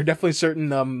definitely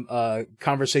certain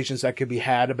conversations that could be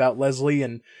had about Leslie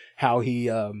and how he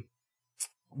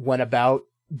went about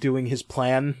doing his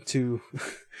plan to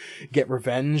get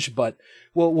revenge. But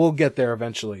we'll get there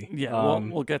eventually. Yeah,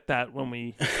 we'll get that when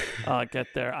we get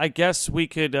there. I guess we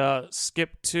could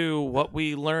skip to what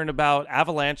we learn about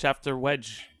Avalanche after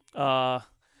Wedge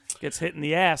gets hit in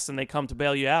the ass and they come to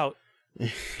bail you out.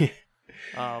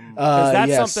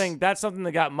 That's something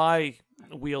that got my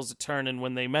wheels a turning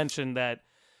when they mentioned that.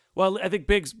 Well, I think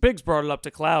Biggs brought it up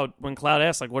to Cloud when Cloud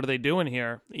asked, like, what are they doing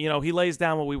here? He lays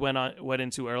down what we went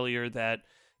into earlier, that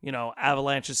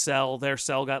Avalanche's their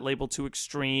cell got labeled too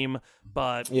extreme,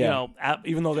 but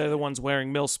even though they're the ones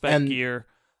wearing mil-spec gear.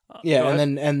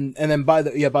 And then by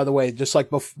the way, just like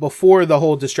before the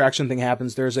whole distraction thing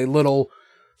happens, there's a little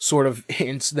sort of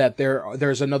hints that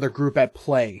there's another group at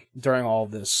play during all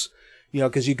of this.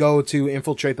 Because you go to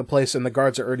infiltrate the place and the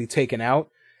guards are already taken out,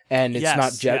 and it's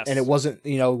not Jessie, and it wasn't,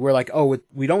 we're like,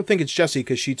 we don't think it's Jessie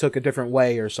because she took a different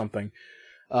way or something.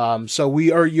 So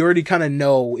you already kind of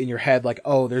know in your head, like,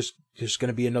 there's going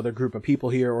to be another group of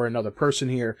people here or another person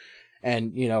here,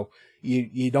 and,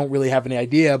 you don't really have any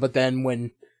idea, but then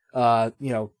when,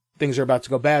 things are about to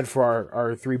go bad for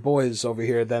our three boys over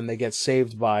here, then they get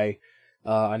saved by,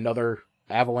 another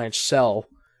Avalanche cell.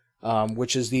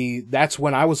 Which is that's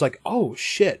when I was like, oh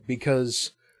shit,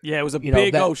 because it was a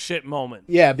big oh shit moment.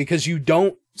 Yeah, because you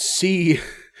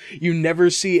never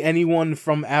see anyone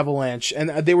from Avalanche, and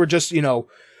they were just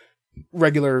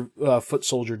regular foot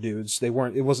soldier dudes. It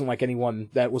wasn't like anyone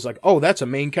that was like, oh, that's a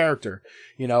main character.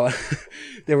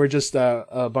 They were just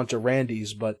a bunch of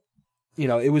randies, but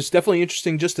it was definitely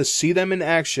interesting just to see them in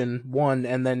action. One,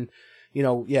 and then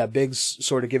Biggs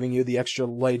sort of giving you the extra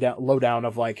lowdown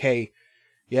of like, hey.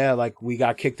 Yeah, like we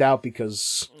got kicked out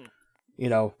because,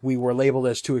 we were labeled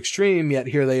as too extreme, yet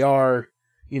here they are,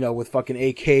 with fucking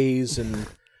AKs and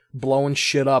blowing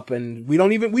shit up, and we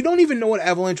don't even know what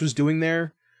Avalanche was doing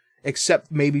there,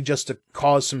 except maybe just to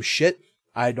cause some shit.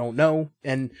 I don't know.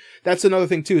 And that's another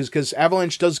thing too, is because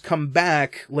Avalanche does come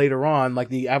back later on, like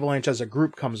the Avalanche as a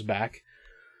group comes back,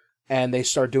 and they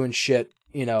start doing shit,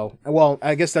 well,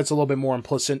 I guess that's a little bit more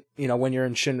implicit, when you're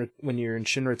in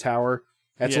Shinra Tower,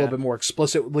 that's a little bit more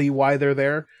explicitly why they're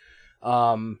there.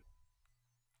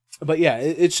 But yeah,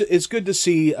 it's good to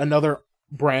see another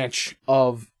branch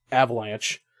of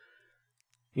Avalanche,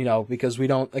 because we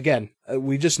don't, again,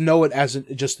 we just know it as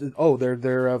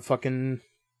they're a fucking,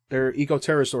 they're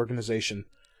eco-terrorist organization.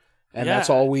 And that's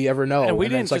all we ever know. And we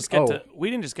didn't just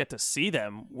get to see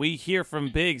them. We hear from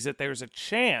Biggs that there's a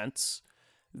chance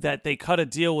that they cut a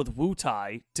deal with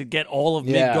Wutai to get all of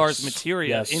Midgar's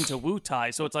materia into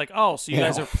Wutai. So it's like, so you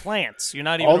guys are plants. You're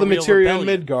not even all the a real materia in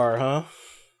rebellion. Midgar, huh?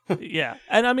 Yeah.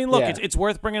 And I mean, look, it's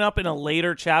worth bringing up in a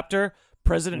later chapter.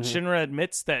 President Shinra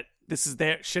admits that this is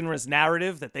Shinra's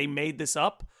narrative, that they made this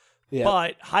up. Yeah.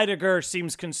 But Heidegger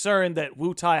seems concerned that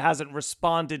Wutai hasn't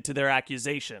responded to their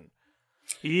accusation.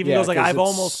 He even goes like, I've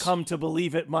almost come to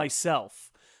believe it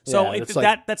myself. So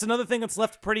that's another thing that's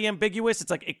left pretty ambiguous.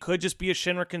 It's like, it could just be a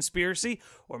Shinra conspiracy,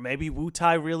 or maybe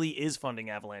Wutai really is funding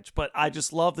Avalanche. But I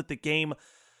just love that the game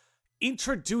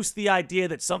introduced the idea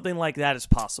that something like that is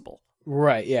possible.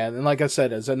 Right, yeah. And like I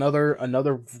said, it's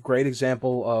another great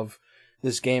example of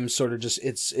this game sort of just,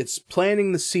 it's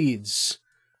planting the seeds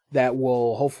that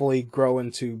will hopefully grow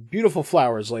into beautiful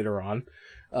flowers later on.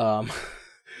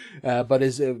 But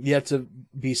is yet to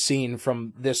be seen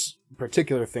from this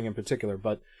particular thing in particular.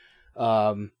 But,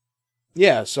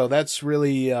 so that's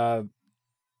really, that's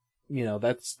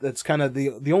kind of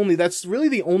that's really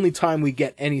the only time we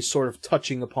get any sort of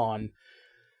touching upon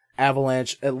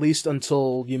Avalanche, at least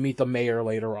until you meet the mayor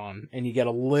later on, and you get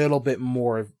a little bit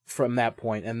more from that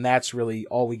point, and that's really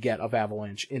all we get of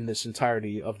Avalanche in this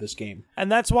entirety of this game.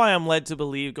 And that's why I'm led to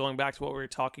believe, going back to what we were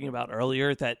talking about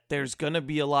earlier, that there's going to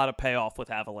be a lot of payoff with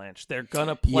Avalanche. They're going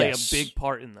to play a big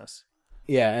part in this.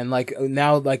 Yeah, and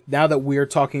now that we're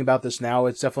talking about this now,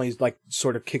 it's definitely like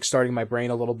sort of kickstarting my brain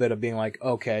a little bit of being like,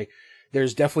 okay,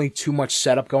 there's definitely too much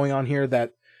setup going on here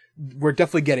that we're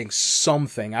definitely getting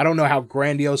something. I don't know how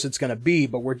grandiose it's going to be,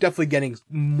 but we're definitely getting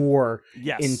more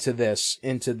into this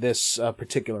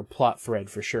particular plot thread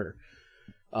for sure.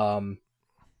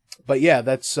 But yeah,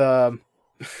 that's then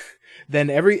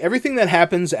everything that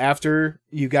happens after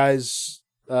you guys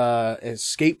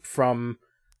escape from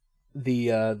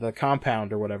the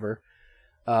compound or whatever.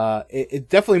 It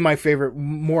definitely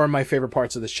more of my favorite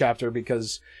parts of this chapter,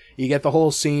 because you get the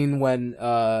whole scene when,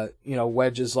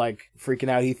 Wedge is like freaking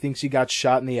out. He thinks he got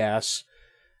shot in the ass,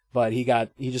 but he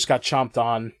just got chomped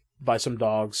on by some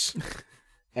dogs.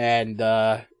 And,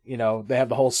 they have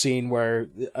the whole scene where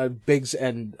Biggs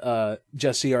and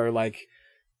Jesse are like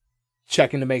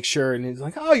checking to make sure, and he's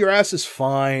like, "Oh, your ass is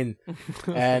fine."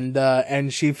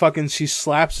 and she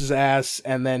slaps his ass,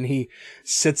 and then he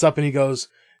sits up and he goes,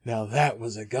 "Now that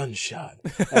was a gunshot."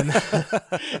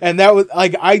 And that was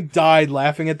like, I died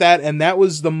laughing at that. And that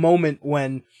was the moment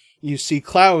when you see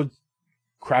Cloud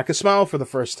crack a smile for the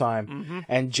first time.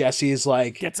 And Jesse is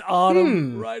like, gets on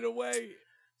him right away.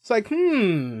 It's like,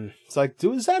 It's like,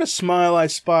 dude, is that a smile I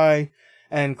spy?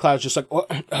 And Cloud's just like,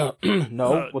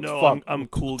 no, what the fuck? I'm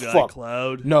cool guy,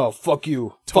 Cloud. No, fuck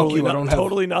you. Totally fuck you.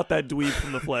 Totally not that dweeb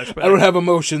from the flashback. I don't have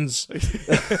emotions.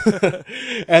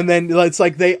 And then it's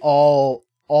like they all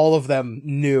of them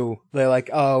knew. They're like,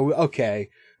 oh, okay,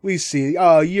 we see.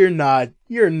 Oh, you're not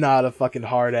a fucking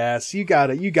hard ass. You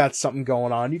got something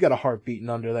going on. You got a heart beating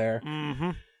under there.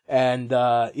 And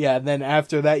then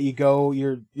after that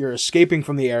you're escaping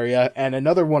from the area, and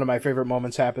another one of my favorite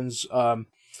moments happens.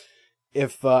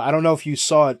 If I don't know if you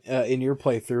saw it in your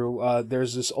playthrough,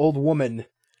 there's this old woman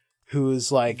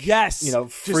who's like,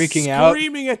 freaking out,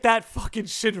 screaming at that fucking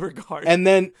Shinra guard. And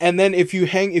then if you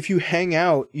hang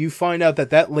out, you find out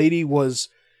that lady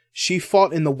she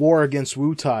fought in the war against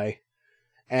Wutai,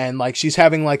 and like she's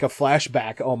having like a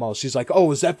flashback almost. She's like,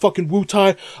 "Oh, is that fucking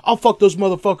Wutai? I'll fuck those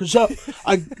motherfuckers up.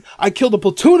 I killed a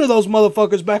platoon of those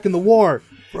motherfuckers back in the war."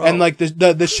 Bro. And like the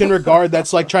Shinra guard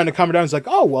that's like trying to calm her down is like,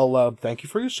 "Oh, well, thank you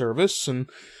for your service." And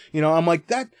I'm like,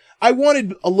 that I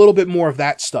wanted a little bit more of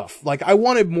that stuff. Like, I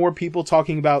wanted more people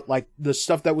talking about like the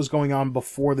stuff that was going on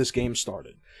before this game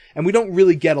started, and we don't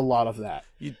really get a lot of that.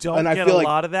 You don't get a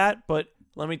lot of that, but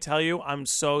let me tell you, I'm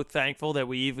so thankful that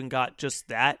we even got just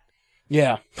that.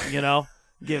 Yeah,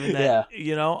 given that,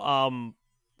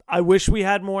 I wish we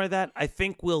had more of that. I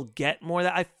think we'll get more of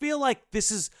that. I feel like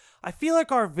this is I feel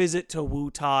like our visit to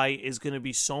Wutai is going to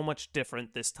be so much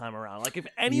different this time around. Like, if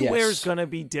anywhere's going to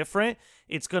be different,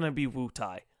 it's going to be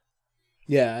Wutai.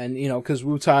 Yeah, and, because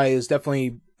Wutai has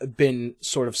definitely been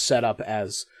sort of set up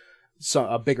as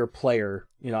a bigger player.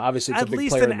 Obviously it's a big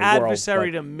player in the world. At least an adversary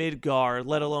to Midgar,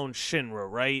 let alone Shinra,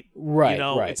 right? Right,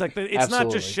 right. It's like it's not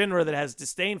just Shinra that has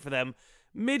disdain for them.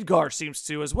 Midgar seems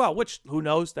to as well, which, who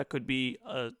knows, that could be,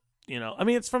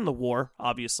 it's from the war,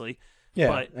 obviously. Yeah,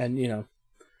 but, and, and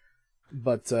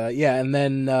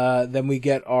then we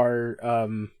get our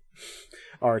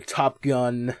Top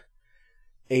Gun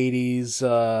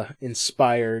 80s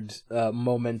inspired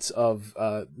moment of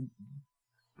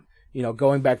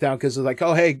going back down, because they're like,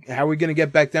 oh hey, how are we gonna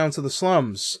get back down to the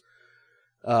slums?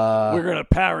 We're gonna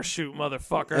parachute,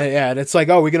 motherfucker. Yeah, and it's like,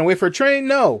 oh, we're gonna wait for a train?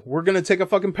 No, we're gonna take a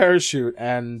fucking parachute.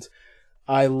 And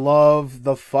I love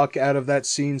the fuck out of that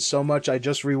scene so much. I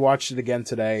just rewatched it again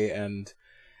today, and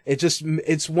it's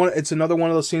another one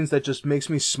of those scenes that just makes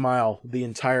me smile the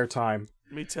entire time.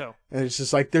 Me too. And it's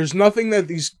just like, there's nothing that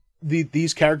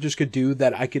these characters could do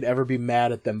that I could ever be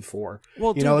mad at them for.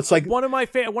 Well, it's like one of my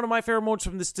favorite moments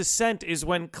from this descent is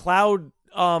when Cloud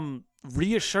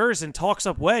reassures and talks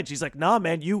up Wedge. He's like, "Nah,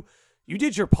 man, you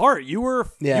did your part. You were a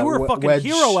fucking Wedge,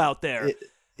 hero out there."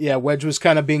 Wedge was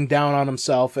kind of being down on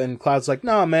himself, and Cloud's like,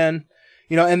 "Nah, man."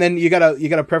 And then you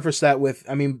gotta preface that with,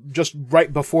 just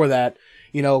right before that,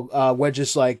 Wedge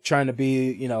is like trying to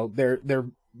be,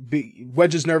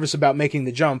 Wedge is nervous about making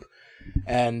the jump,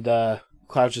 and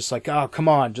Cloud's just like, oh, come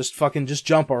on, just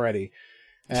jump already.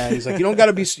 And he's like, you don't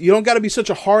gotta be such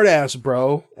a hard ass,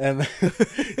 bro. And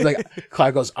he's like,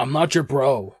 Cloud goes, I'm not your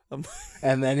bro.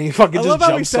 And then he fucking just jumps off. I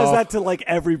love how he says that to like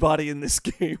everybody in this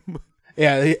game.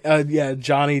 Yeah,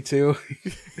 Johnny too.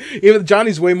 Even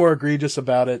Johnny's way more egregious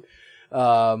about it.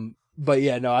 But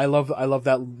yeah, no, I love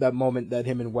that moment that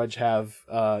him and Wedge have.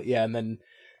 And then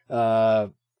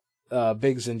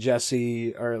Biggs and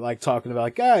Jesse are like talking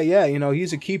about like,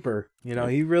 he's a keeper.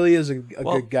 He really is a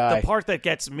good guy. The part that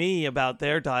gets me about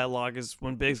their dialogue is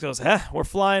when Biggs goes, we're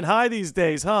flying high these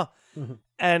days, huh? Mm-hmm.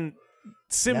 And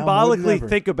symbolically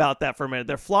think about that for a minute.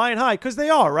 They're flying high because they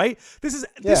are, right? This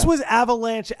was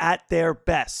Avalanche at their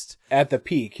best. At the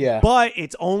peak, yeah. But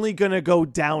it's only going to go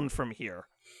down from here.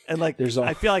 And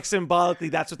I feel like symbolically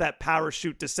that's what that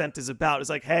parachute descent is about. It's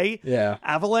like, hey,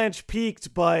 Avalanche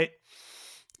peaked, but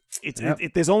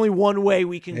there's only one way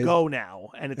we can go now,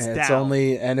 and it's down.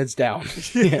 It's down.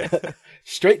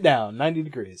 Straight down, 90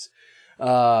 degrees.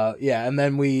 And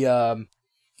then we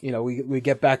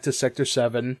get back to Sector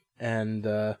 7 and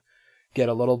get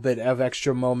a little bit of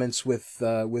extra moments with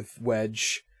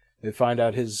Wedge. We find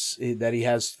out that he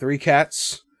has 3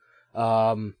 cats.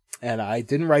 And I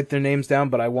didn't write their names down,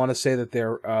 but I want to say that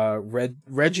they're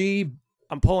Reggie.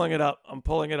 I'm pulling it up.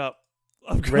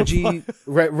 Reggie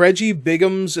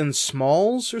Biggums and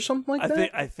Smalls or something like that?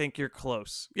 I think you're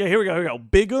close. Yeah, here we go.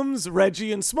 Biggums,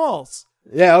 Reggie, and Smalls.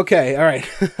 Yeah, okay, all right.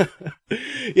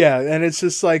 Yeah, and it's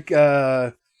just like,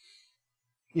 it's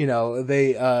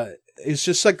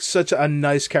just like such a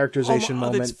nice characterization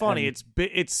moment. It's funny. It's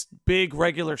big,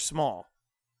 regular, small.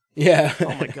 Yeah.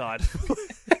 Oh my god.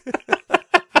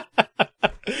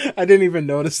 I didn't even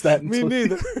notice that. Me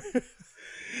neither.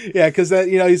 Yeah, because that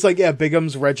he's like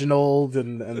Biggums, Reginald,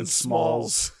 and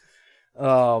Smalls.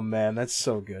 Oh man, that's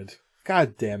so good.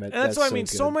 God damn it! And that's what so I mean.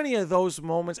 Good. So many of those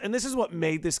moments, and this is what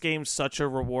made this game such a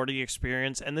rewarding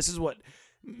experience, and this is what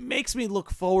makes me look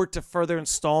forward to further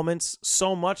installments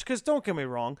so much. Because don't get me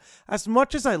wrong, as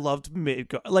much as I loved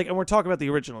Midgar, and we're talking about the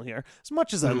original here, as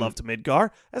much as I loved Midgar,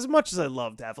 as much as I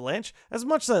loved Avalanche, as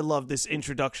much as I loved this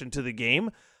introduction to the game.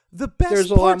 The best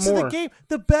parts of the game,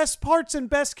 the best parts and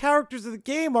best characters of the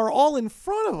game are all in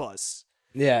front of us.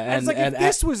 Yeah, and it's like, if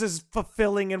this was as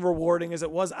fulfilling and rewarding as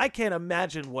it was, I can't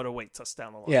imagine what awaits us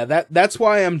down the line. Yeah, that's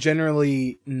why I'm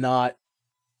generally not,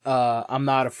 I'm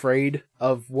not afraid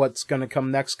of what's going to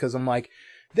come next, because I'm like,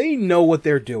 they know what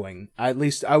they're doing. At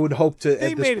least I would hope to.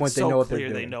 At this point, they know what they're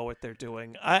doing. They know what they're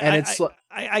doing.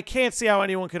 I can't see how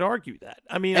anyone could argue that.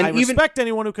 I mean, I respect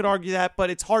anyone who could argue that, but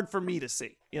it's hard for me to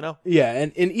see. Yeah,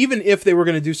 and even if they were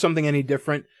going to do something any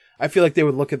different, I feel like they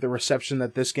would look at the reception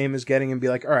that this game is getting and be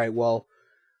like, all right, well,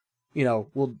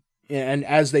 and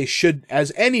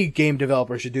as any game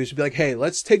developer should do, is be like, hey,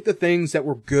 let's take the things that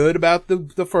were good about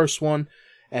the first one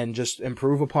and just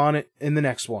improve upon it in the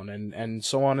next one, and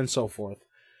so on and so forth.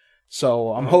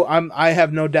 So I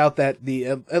have no doubt that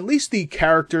at least the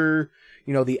character,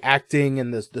 the acting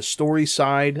and the story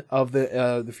side of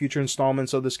the future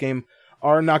installments of this game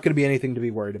are not going to be anything to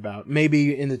be worried about.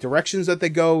 Maybe in the directions that they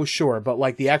go, sure, but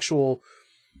like the actual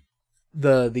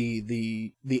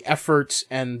the effort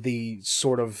and the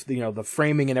sort of, you know, the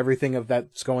framing and everything of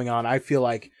that's going on, I feel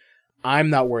like I'm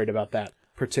not worried about that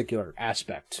particular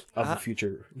aspect of the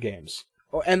future games.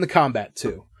 Oh, and the combat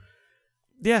too.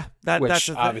 Yeah, that's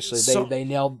obviously they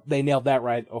nailed that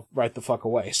right the fuck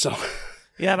away. So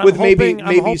yeah, and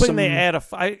I'm hoping they add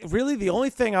really the only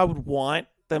thing I would want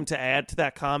them to add to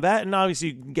that combat, and obviously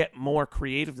you can get more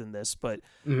creative than this, but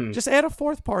just add a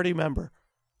fourth party member.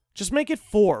 Just make it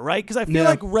 4, right? Because I feel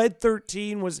like Red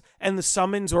 13 was, and the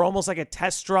summons were almost like a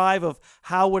test drive of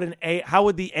how would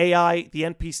the AI, the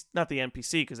NPC, not the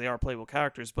NPC because they are playable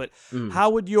characters, but how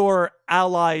would your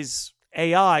allies'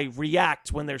 AI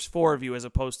react when there's 4 of you as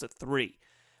opposed to 3?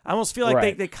 I almost feel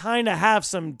like they kind of have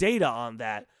some data on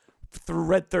that through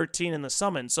Red 13 and the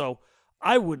summon. So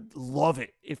I would love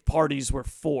it if parties were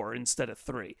 4 instead of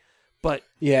 3. But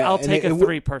yeah, I'll take a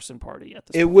 3-person party at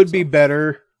this point. It would be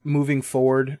better moving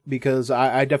forward, because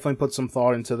I definitely put some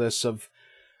thought into this of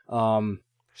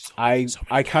I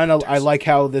like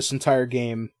how this entire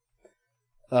game,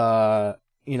 you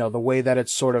know, the way that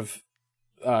it's sort of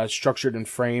structured and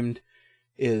framed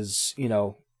is, you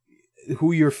know,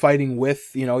 who you're fighting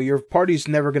with. You know, your party's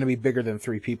never going to be bigger than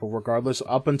 3 people regardless,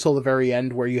 up until the very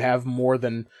end where you have more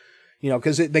than, you know,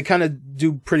 because they kind of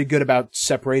do pretty good about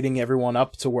separating everyone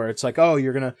up to where it's like, oh,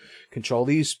 you're going to control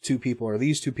these 2 people or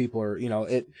these 2 people, or, you know,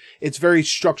 it's very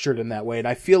structured in that way. And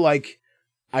I feel like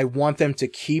I want them to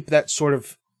keep that sort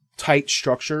of tight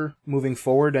structure moving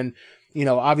forward. And, you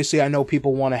know, obviously I know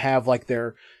people want to have like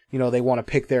their, you know, they want to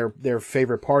pick their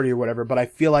favorite party or whatever, but I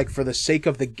feel like for the sake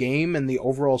of the game and the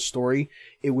overall story,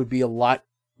 it would be a lot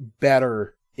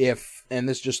better if, and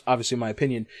this is just obviously my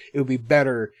opinion, it would be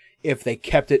better if they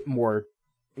kept it more,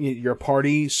 your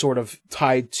party sort of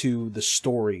tied to the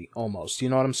story almost. You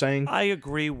know what I'm saying? I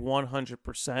agree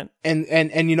 100%.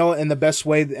 And you know, and the best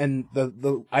way, and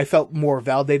the I felt more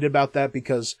validated about that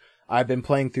because I've been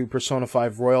playing through Persona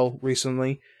 5 Royal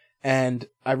recently, and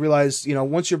I realized, you know,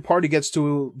 once your party gets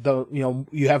to the, you know,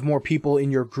 you have more people in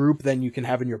your group than you can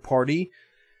have in your party,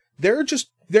 there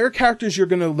are characters you're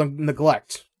going to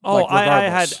neglect. Oh, like,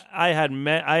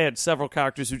 I had several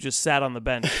characters who just sat on the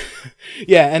bench.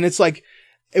 Yeah, and it's like,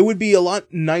 it would be a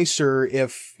lot nicer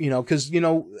if, you know, because, you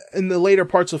know, in the later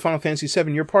parts of Final Fantasy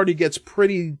VII, your party gets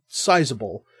pretty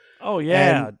sizable. Oh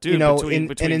yeah, and, dude. You know,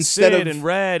 between instead Sid and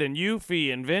Red and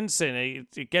Yuffie and Vincent,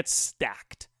 it gets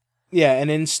stacked. Yeah, and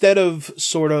instead of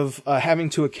sort of having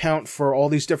to account for all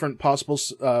these different possible,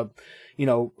 you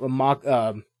know,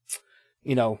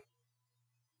 you know,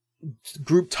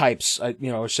 group types,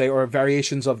 you know, or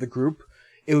variations of the group,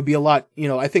 it would be a lot, you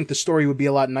know, I think the story would be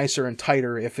a lot nicer and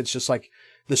tighter if it's just like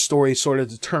the story sort of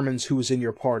determines who's in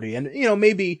your party. And, you know,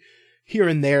 maybe here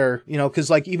and there, you know, because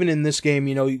like even in this game,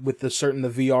 you know, with the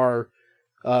VR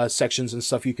sections and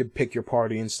stuff, you could pick your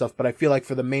party and stuff. But I feel like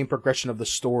for the main progression of the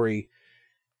story,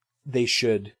 they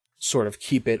should sort of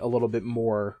keep it a little bit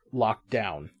more locked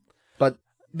down. But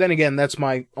then again, that's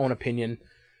my own opinion.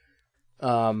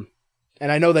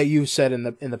 And I know that you've said in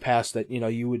the past that, you know,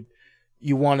 you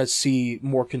want to see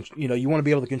more, you know, you want to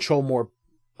be able to control more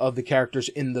of the characters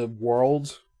in the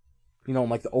world, you know,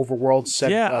 like the overworld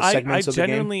segments of the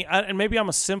game. And maybe I'm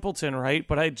a simpleton, right?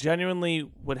 But I genuinely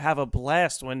would have a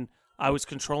blast when I was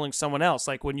controlling someone else,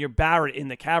 like when you're Barret in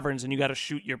the caverns and you got to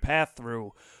shoot your path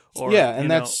through. Or, yeah, and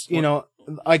that's, you know,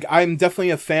 like I'm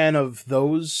definitely a fan of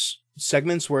those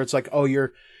segments where it's like, oh, you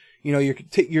know,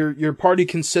 your party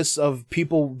consists of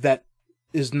people that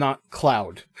is not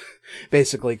Cloud,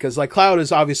 basically, because like Cloud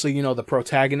is obviously, you know, the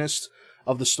protagonist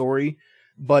of the story,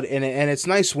 but and it's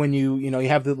nice when you know, you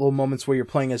have the little moments where you're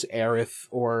playing as Aerith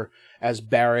or as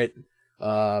Barret,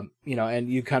 you know, and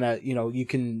you kind of, you know, you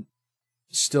can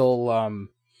still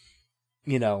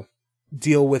you know,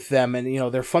 deal with them, and you know,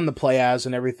 they're fun to play as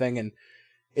and everything, and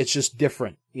it's just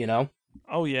different, you know.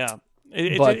 Oh yeah,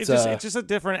 it's just a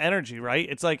different energy, right?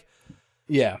 It's like,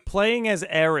 yeah, playing as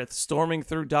Aerith storming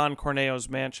through Don Corneo's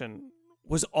mansion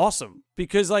was awesome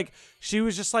because like she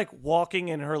was just like walking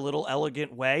in her little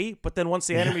elegant way, but then once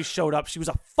the enemies showed up, she was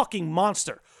a fucking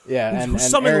monster. Yeah, and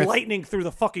summoned lightning through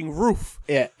the fucking roof.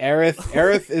 Yeah,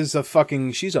 Aerith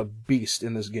is she's a beast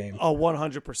in this game. Oh,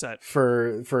 100%.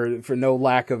 For no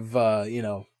lack of you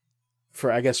know,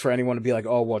 for I guess for anyone to be like,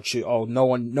 oh, well, no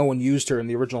one used her in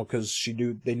the original because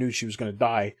they knew she was going to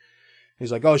die.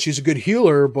 He's like, oh, she's a good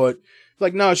healer, but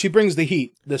like, no, she brings the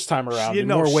heat this time around in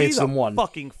more ways than one. She's a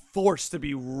fucking force to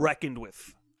be reckoned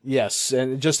with. Yes,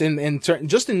 and just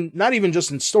in not even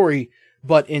just in story,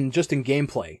 but in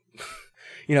gameplay.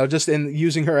 You know, just in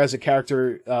using her as a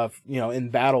character, you know, in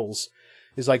battles,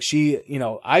 is like she, you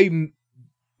know, I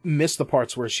miss the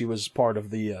parts where she was part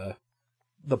of the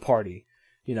the party,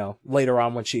 you know, later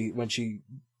on when she,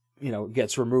 you know,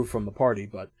 gets removed from the party.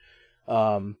 But,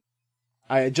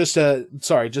 I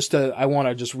want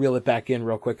to just reel it back in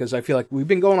real quick because I feel like we've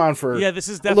been going on for this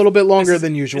is a little bit longer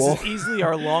than usual. This is easily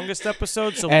our longest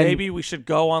episode, so maybe we should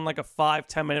go on like a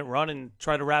 5-10 minute run and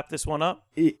try to wrap this one up.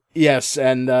 Yes,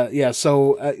 and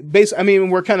so I mean,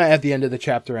 we're kind of at the end of the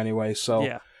chapter anyway,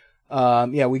 so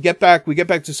we get back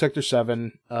to Sector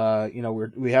 7. You know,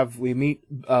 we meet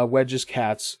Wedge's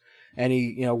cats, and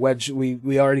he, you know, Wedge,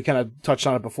 we already kind of touched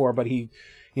on it before, but he,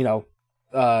 you know,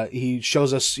 he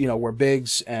shows us, you know, where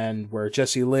Biggs and where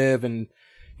Jesse live, and,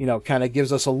 you know, kind of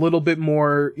gives us a little bit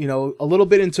more, you know, a little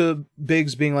bit into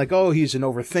Biggs being like, oh, he's an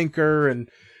overthinker, and,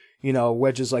 you know,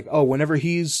 Wedge is like, oh, whenever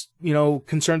he's, you know,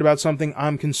 concerned about something,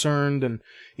 I'm concerned, and,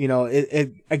 you know,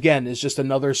 it again is just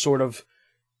another sort of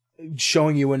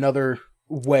showing you another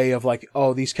way of like,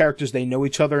 oh, these characters, they know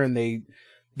each other, and they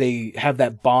have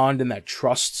that bond and that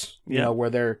trust, you know, where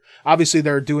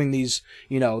they're doing these,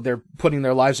 you know, they're putting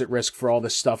their lives at risk for all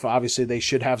this stuff. Obviously they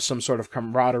should have some sort of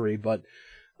camaraderie, but,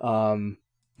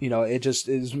 you know, it just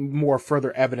is more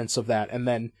further evidence of that. And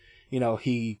then, you know,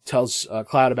 he tells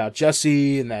Cloud about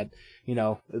Jesse, and that, you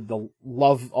know,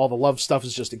 all the love stuff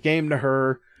is just a game to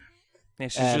her. Yeah,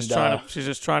 she's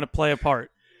just trying to play a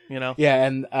part, you know? Yeah.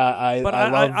 And, I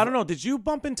don't know. Did you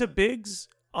bump into Biggs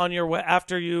on your way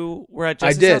after you were at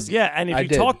Jesse's house? Yeah, and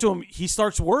if you talk to him, he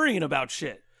starts worrying about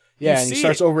shit. Yeah, and he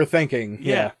starts overthinking.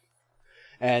 Yeah.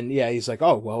 And he's like,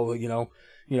 oh, well, you know,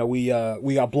 we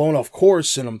got blown off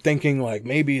course, and I'm thinking like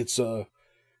maybe it's a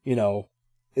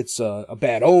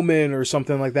bad omen or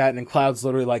something like that. And then Cloud's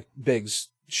literally like, Biggs,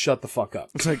 shut the fuck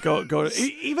up. It's like go to,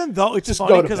 even though it's just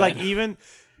funny because like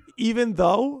even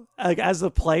though like as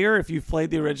the player, if you've played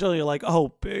the original, you're like,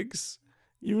 oh, Biggs.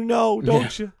 You know,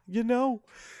 don't you? You know.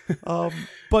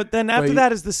 But then after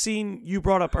that is the scene you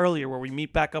brought up earlier where we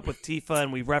meet back up with Tifa,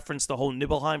 and we reference the whole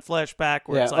Nibelheim flashback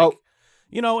where it's like,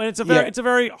 you know, and it's a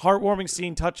very heartwarming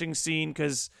scene, touching scene,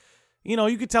 because, you know,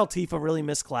 you could tell Tifa really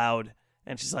missed Cloud,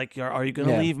 and she's like, are you going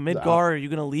to leave Midgar? Are you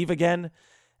going to leave again?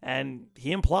 And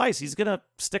he implies he's going to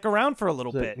stick around for a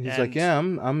little bit. He's like, yeah,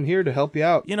 I'm here to help you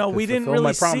out. You know, we didn't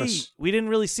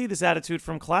really see this attitude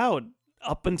from Cloud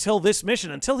up until this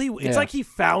mission, it's like he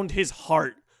found his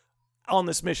heart on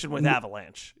this mission with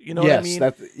Avalanche. You know what I mean?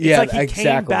 It's like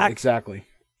came back, exactly.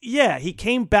 Yeah, he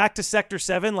came back to Sector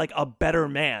 7 like a better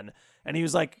man, and he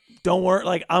was like, "Don't worry,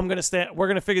 like I'm gonna stand. We're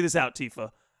gonna figure this out,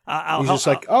 Tifa." He's just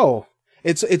like, oh,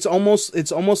 it's almost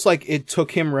like it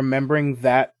took him remembering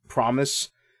that promise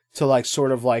to like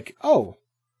sort of like, oh,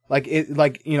 like it,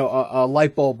 like, you know, a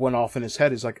light bulb went off in his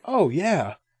head. He's like, oh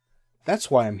yeah, that's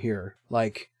why I'm here.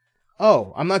 Like,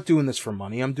 oh, I'm not doing this for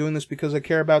money. I'm doing this because I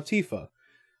care about Tifa.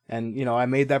 And, you know, I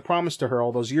made that promise to her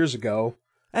all those years ago.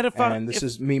 And this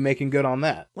is me making good on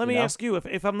that. Let me ask you,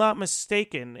 if I'm not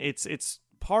mistaken, it's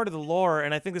part of the lore,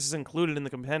 and I think this is included in the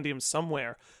compendium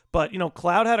somewhere. But, you know,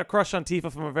 Cloud had a crush on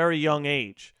Tifa from a very young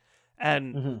age.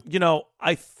 And, you know,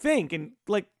 I think, and,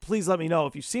 like, please let me know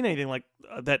if you've seen anything like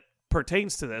that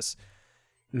pertains to this.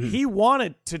 He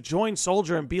wanted to join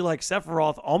Soldier and be like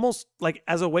Sephiroth almost like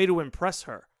as a way to impress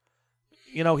her.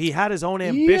 You know, he had his own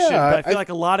ambition, but I feel like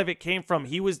a lot of it came from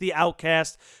he was the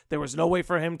outcast. There was no way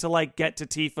for him to, like, get to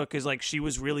Tifa because, like, she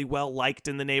was really well-liked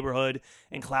in the neighborhood,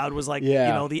 and Cloud was, like, you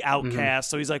know, the outcast.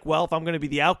 So he's like, well, if I'm going to be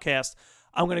the outcast,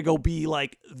 I'm going to go be,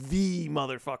 like, the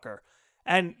motherfucker.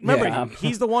 And remember,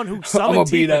 he's the one who summoned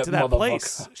Tifa to that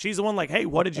place. She's the one like, hey,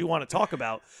 what did you want to talk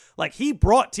about? Like, he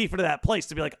brought Tifa to that place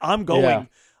to be like, I'm going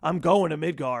to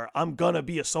Midgar. I'm going to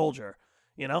be a soldier,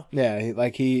 you know? Yeah,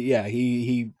 like he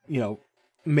you know,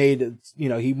 made, you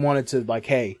know, he wanted to like,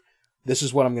 hey, this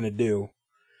is what I'm going to do.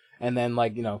 And then,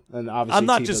 like, you know, and obviously I'm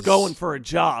not just going for a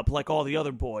job like all the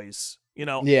other boys, you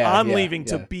know? I'm leaving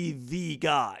to be the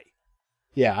guy.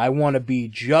 Yeah, I want to be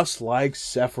just like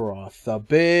Sephiroth, the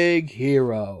big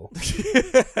hero.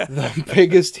 The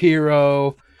biggest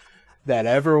hero that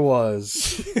ever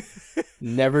was.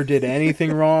 Never did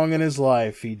anything wrong in his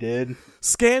life, he did.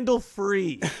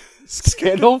 Scandal-free.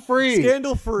 Scandal-free.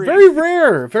 Scandal-free.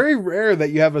 Very rare that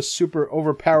you have a super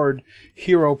overpowered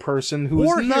hero person who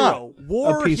is not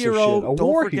war a piece hero. of shit.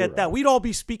 Don't forget that. We'd all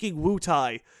be speaking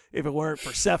Wu-Tai if it weren't for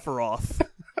Sephiroth.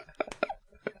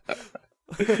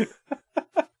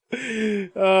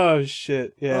 Oh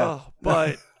shit! Yeah,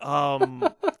 but I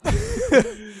think.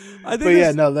 But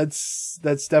yeah, no, that's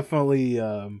definitely.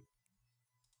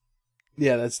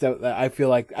 Yeah, I feel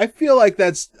like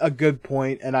that's a good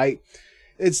point, and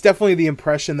it's definitely the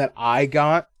impression that I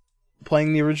got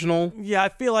playing the original. Yeah, I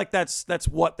feel like that's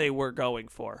what they were going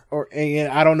for.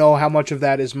 And I don't know how much of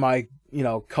that is my,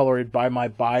 colored by my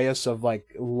bias of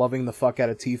like loving the fuck out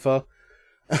of Tifa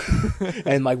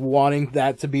and like wanting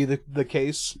that to be the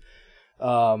case.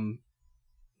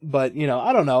 But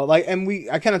I don't know. Like, and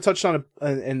I kind of touched on it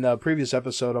in the previous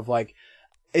episode of like,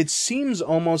 it seems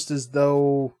almost as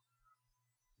though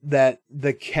that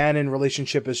the canon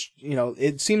relationship is,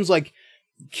 it seems like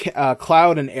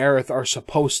Cloud and Aerith are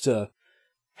supposed to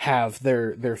have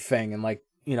their thing, and like,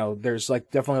 there's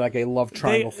like definitely like a love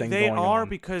triangle thing going on. They are,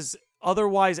 because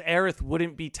otherwise Aerith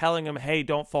wouldn't be telling him, hey,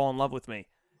 don't fall in love with me.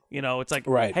 It's like,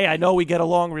 right. Hey, I know we get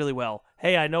along really well.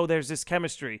 Hey, I know there's this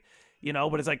chemistry,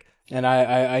 but it's like, and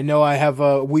I know I have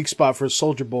a weak spot for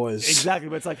Soldier Boys. Exactly,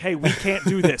 but it's like, hey, we can't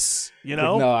do this,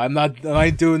 No, I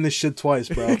ain't doing this shit twice,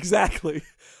 bro. Exactly.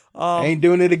 I ain't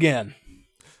doing it again.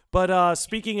 But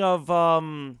speaking of,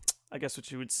 I guess what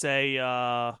you would say,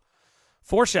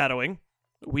 foreshadowing,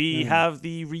 we have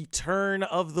the return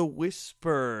of the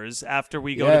Whispers after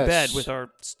we go to bed with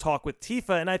our talk with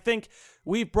Tifa. And I think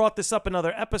we've brought this up in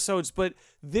other episodes, but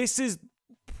this is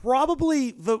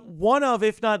probably the one of,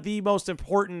 if not the most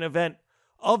important event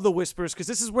of the Whispers, because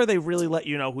this is where they really let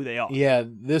you know who they are. Yeah,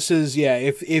 this is,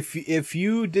 if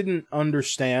you didn't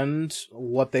understand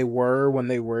what they were when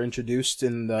they were introduced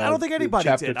in the I don't think anybody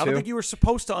did. 2. I don't think you were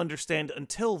supposed to understand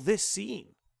until this scene.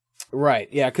 Right,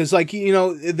 yeah, because like,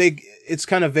 it's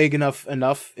kind of vague enough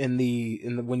in the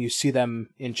when you see them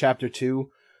in chapter 2,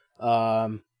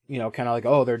 kind of like,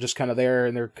 oh, they're just kind of there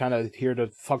and they're kind of here to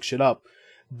fuck shit up.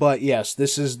 But yes,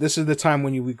 this is the time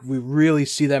when we really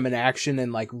see them in action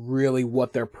and like really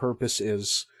what their purpose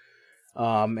is.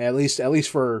 At least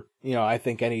for, I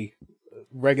think any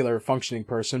regular functioning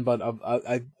person, but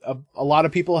a lot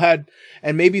of people had,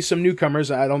 and maybe some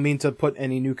newcomers. I don't mean to put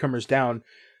any newcomers down.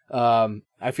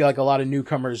 I feel like a lot of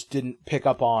newcomers didn't pick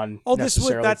up on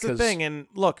necessarily. That's the thing. And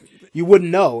look, you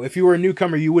wouldn't know if you were a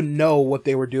newcomer. You wouldn't know what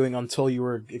they were doing until you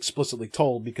were explicitly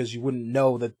told, because you wouldn't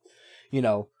know that,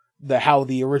 how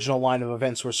the original line of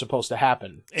events were supposed to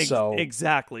happen. So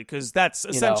exactly, because that's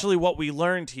essentially what we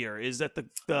learned here, is that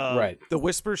the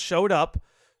Whispers showed up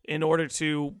in order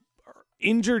to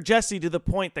injure Jessie to the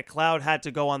point that Cloud had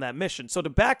to go on that mission. So to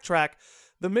backtrack,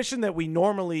 the mission that we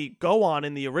normally go on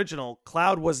in the original,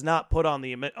 Cloud was not put on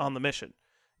the mission.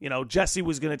 Jessie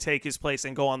was going to take his place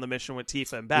and go on the mission with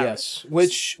Tifa and Barret. Yes,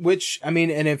 which I mean,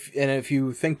 and if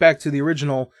you think back to the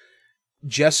original,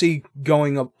 Jessie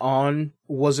going on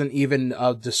wasn't even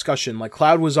a discussion. Like,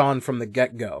 Cloud was on from the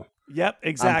get-go. Yep,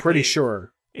 exactly. I'm pretty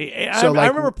sure. I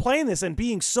remember playing this and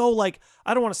being so, like,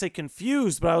 I don't want to say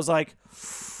confused, but I was like,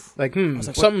 something's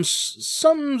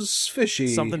fishy.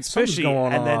 Something's fishy.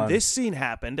 Going and on. then this scene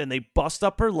happened, and they bust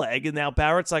up her leg, and now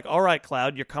Barrett's like, all right,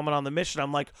 Cloud, you're coming on the mission.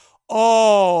 I'm like,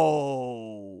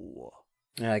 oh.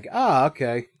 And like,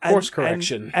 okay, course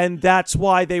correction. And that's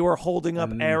why they were holding up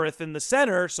Aerith in the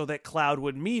center so that Cloud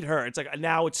would meet her. It's like,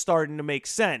 now it's starting to make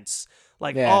sense.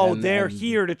 Like, they're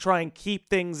here to try and keep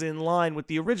things in line with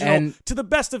the original to the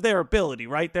best of their ability,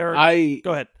 right? Go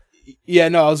ahead. Yeah,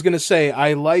 no, I was going to say,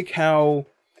 I like how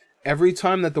every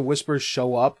time that the Whispers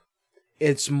show up,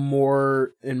 it's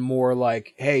more and more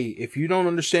like, hey, if you don't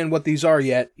understand what these are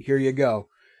yet, here you go.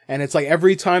 And it's like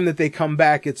every time that they come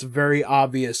back, it's very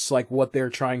obvious, like, what they're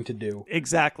trying to do.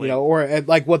 Exactly. Or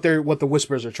like what the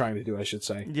Whispers are trying to do, I should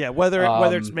say. Yeah, whether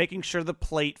it's making sure the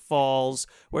plate falls,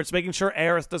 or it's making sure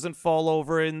Aerith doesn't fall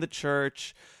over in the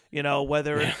church,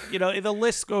 whether, the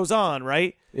list goes on,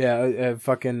 right? Yeah,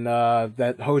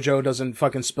 that Hojo doesn't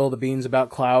fucking spill the beans about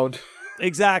Cloud.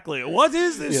 Exactly. What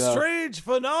is this strange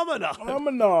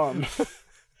phenomenon?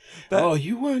 Oh,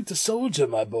 you weren't a soldier,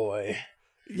 my boy.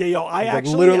 Yeah, I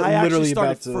actually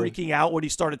started freaking out when he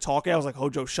started talking. I was like,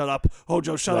 Hojo, shut up.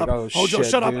 Hojo, shut up. Oh, Hojo, shit,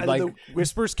 shut up. dude. And like, the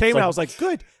Whispers came, and I was like,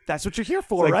 good. That's what you're here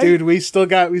for, like, right? Dude, we still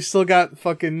got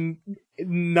fucking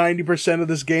 90% of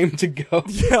this game to go.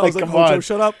 Yeah, I was like, Hojo, on.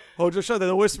 shut up. Hojo, shut up. And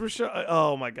the Whispers shut up.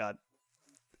 Oh, my God.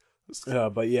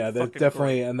 But yeah, they're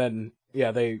definitely, great. And then,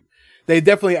 yeah, they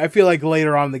definitely, I feel like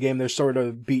later on in the game, they're sort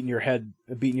of beating you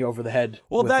over the head.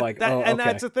 Well,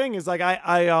 that's the thing is, like,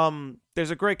 I there's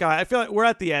a great guy. I feel like we're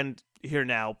at the end here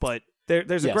now, but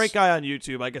there's a great guy on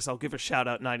YouTube. I guess I'll give a shout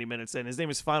out 90 minutes in. His name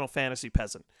is Final Fantasy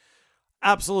Peasant.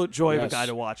 Absolute joy of a guy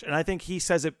to watch. And I think he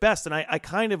says it best. And I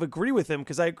kind of agree with him,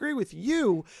 because I agree with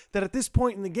you that at this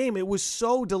point in the game, it was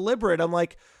so deliberate. I'm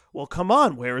like, well, come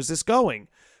on, where is this going?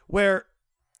 Where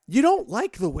you don't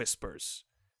like the Whispers.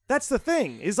 That's the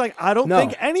thing. Is like I don't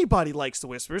think anybody likes the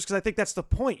Whispers because I think that's the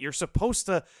point. You're supposed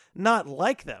to not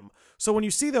like them. So when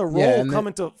you see their role come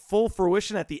into full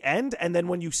fruition at the end, and then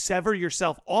when you sever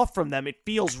yourself off from them, it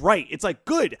feels right. It's like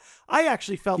good. I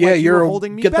actually felt like you were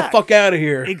holding me back. Get the fuck out of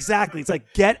here. Exactly. It's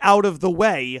like get out of the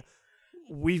way.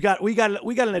 We got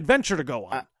an adventure to go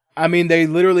on. I mean, they're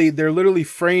literally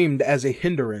framed as a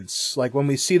hindrance. Like when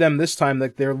we see them this time,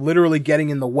 like they're literally getting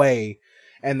in the way,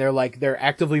 and they're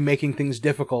actively making things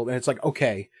difficult. And it's like,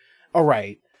 okay, all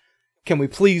right, can we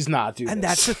please not do this? And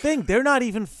that's the thing; they're not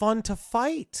even fun to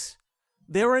fight.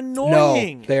 They're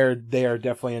annoying. No, they are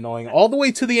definitely annoying all the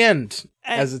way to the end,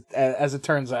 as it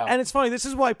turns out. And it's funny. This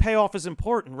is why payoff is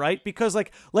important, right? Because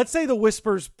like, let's say the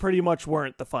Whispers pretty much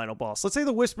weren't the final boss. Let's say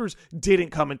the Whispers didn't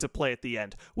come into play at the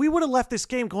end. We would have left this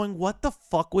game going, "What the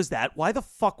fuck was that? Why the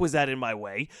fuck was that in my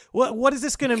way? What is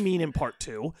this going to mean in part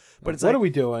 2?" But it's what like, are we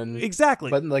doing exactly?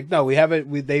 But like, no, we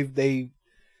haven't. They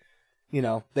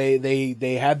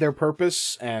had their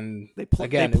purpose, and they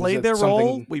played their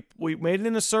role. We made it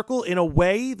in a circle. In a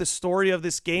way, the story of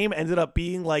this game ended up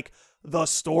being like the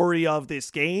story of this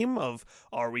game of,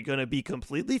 are we going to be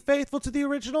completely faithful to the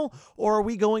original, or are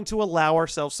we going to allow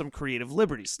ourselves some creative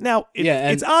liberties? Now,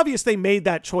 it's obvious they made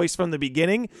that choice from the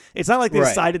beginning. It's not like they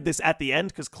decided this at the end,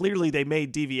 because clearly they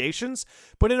made deviations,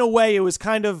 but in a way it was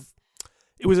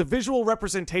a visual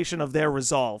representation of their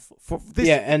resolve. For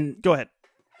this, go ahead.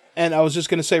 And I was just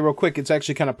going to say real quick, it's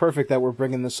actually kind of perfect that we're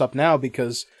bringing this up now,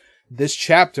 because this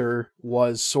chapter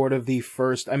was sort of the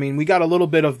first. I mean, we got a little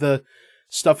bit of the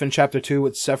stuff in chapter 2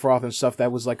 with Sephiroth and stuff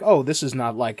that was like, oh, this is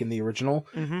not like in the original.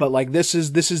 Mm-hmm. But like this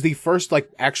is the first like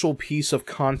actual piece of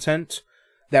content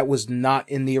that was not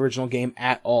in the original game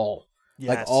at all. Yes.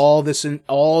 Like all this,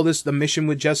 the mission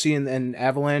with Jesse and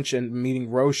Avalanche and meeting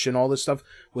Roche and all this stuff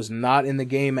was not in the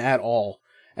game at all.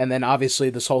 And then obviously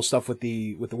this whole stuff with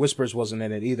the Whispers wasn't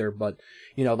in it either, but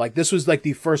like this was like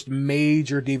the first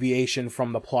major deviation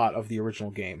from the plot of the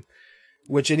original game.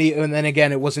 And then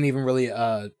again, it wasn't even really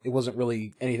it wasn't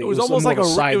really anything. It was almost like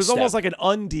almost like an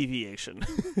undeviation.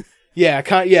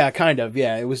 kind of.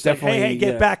 Yeah, it was definitely hey,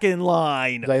 get back in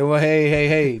line. Like, well,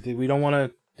 hey, you don't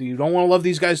want to love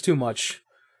these guys too much,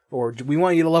 or we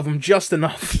want you to love them just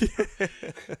enough. We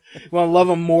want to love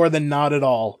them more than not at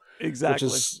all. Exactly.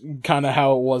 Which is kind of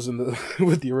how it was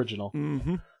with the original.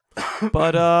 Mm-hmm.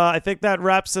 But I think that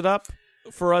wraps it up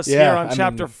for us here on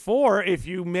Chapter 4. If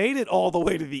you made it all the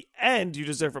way to the end, you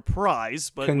deserve a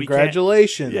prize. But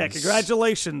congratulations.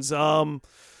 Congratulations. We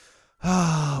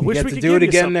wish get we to could do it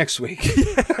again next week.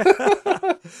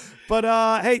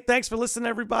 But hey, thanks for listening,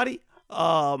 everybody.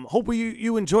 Hope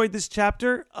you enjoyed this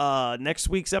chapter. Next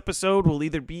week's episode will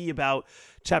either be about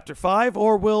Chapter 5,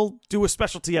 or we'll do a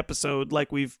specialty episode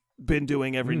like we've been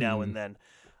doing every now and then.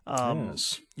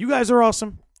 Yes. You guys are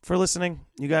awesome for listening.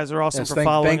 You guys are awesome for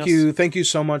following us. Thank you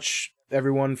so much,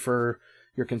 everyone, for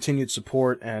your continued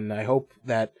support, and I hope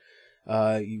that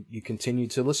you continue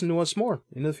to listen to us more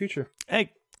into the future.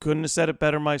 Hey, couldn't have said it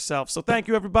better myself. So thank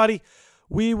you, everybody.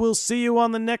 We will see you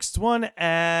on the next one,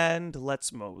 and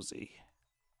let's mosey.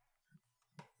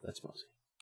 Let's mosey.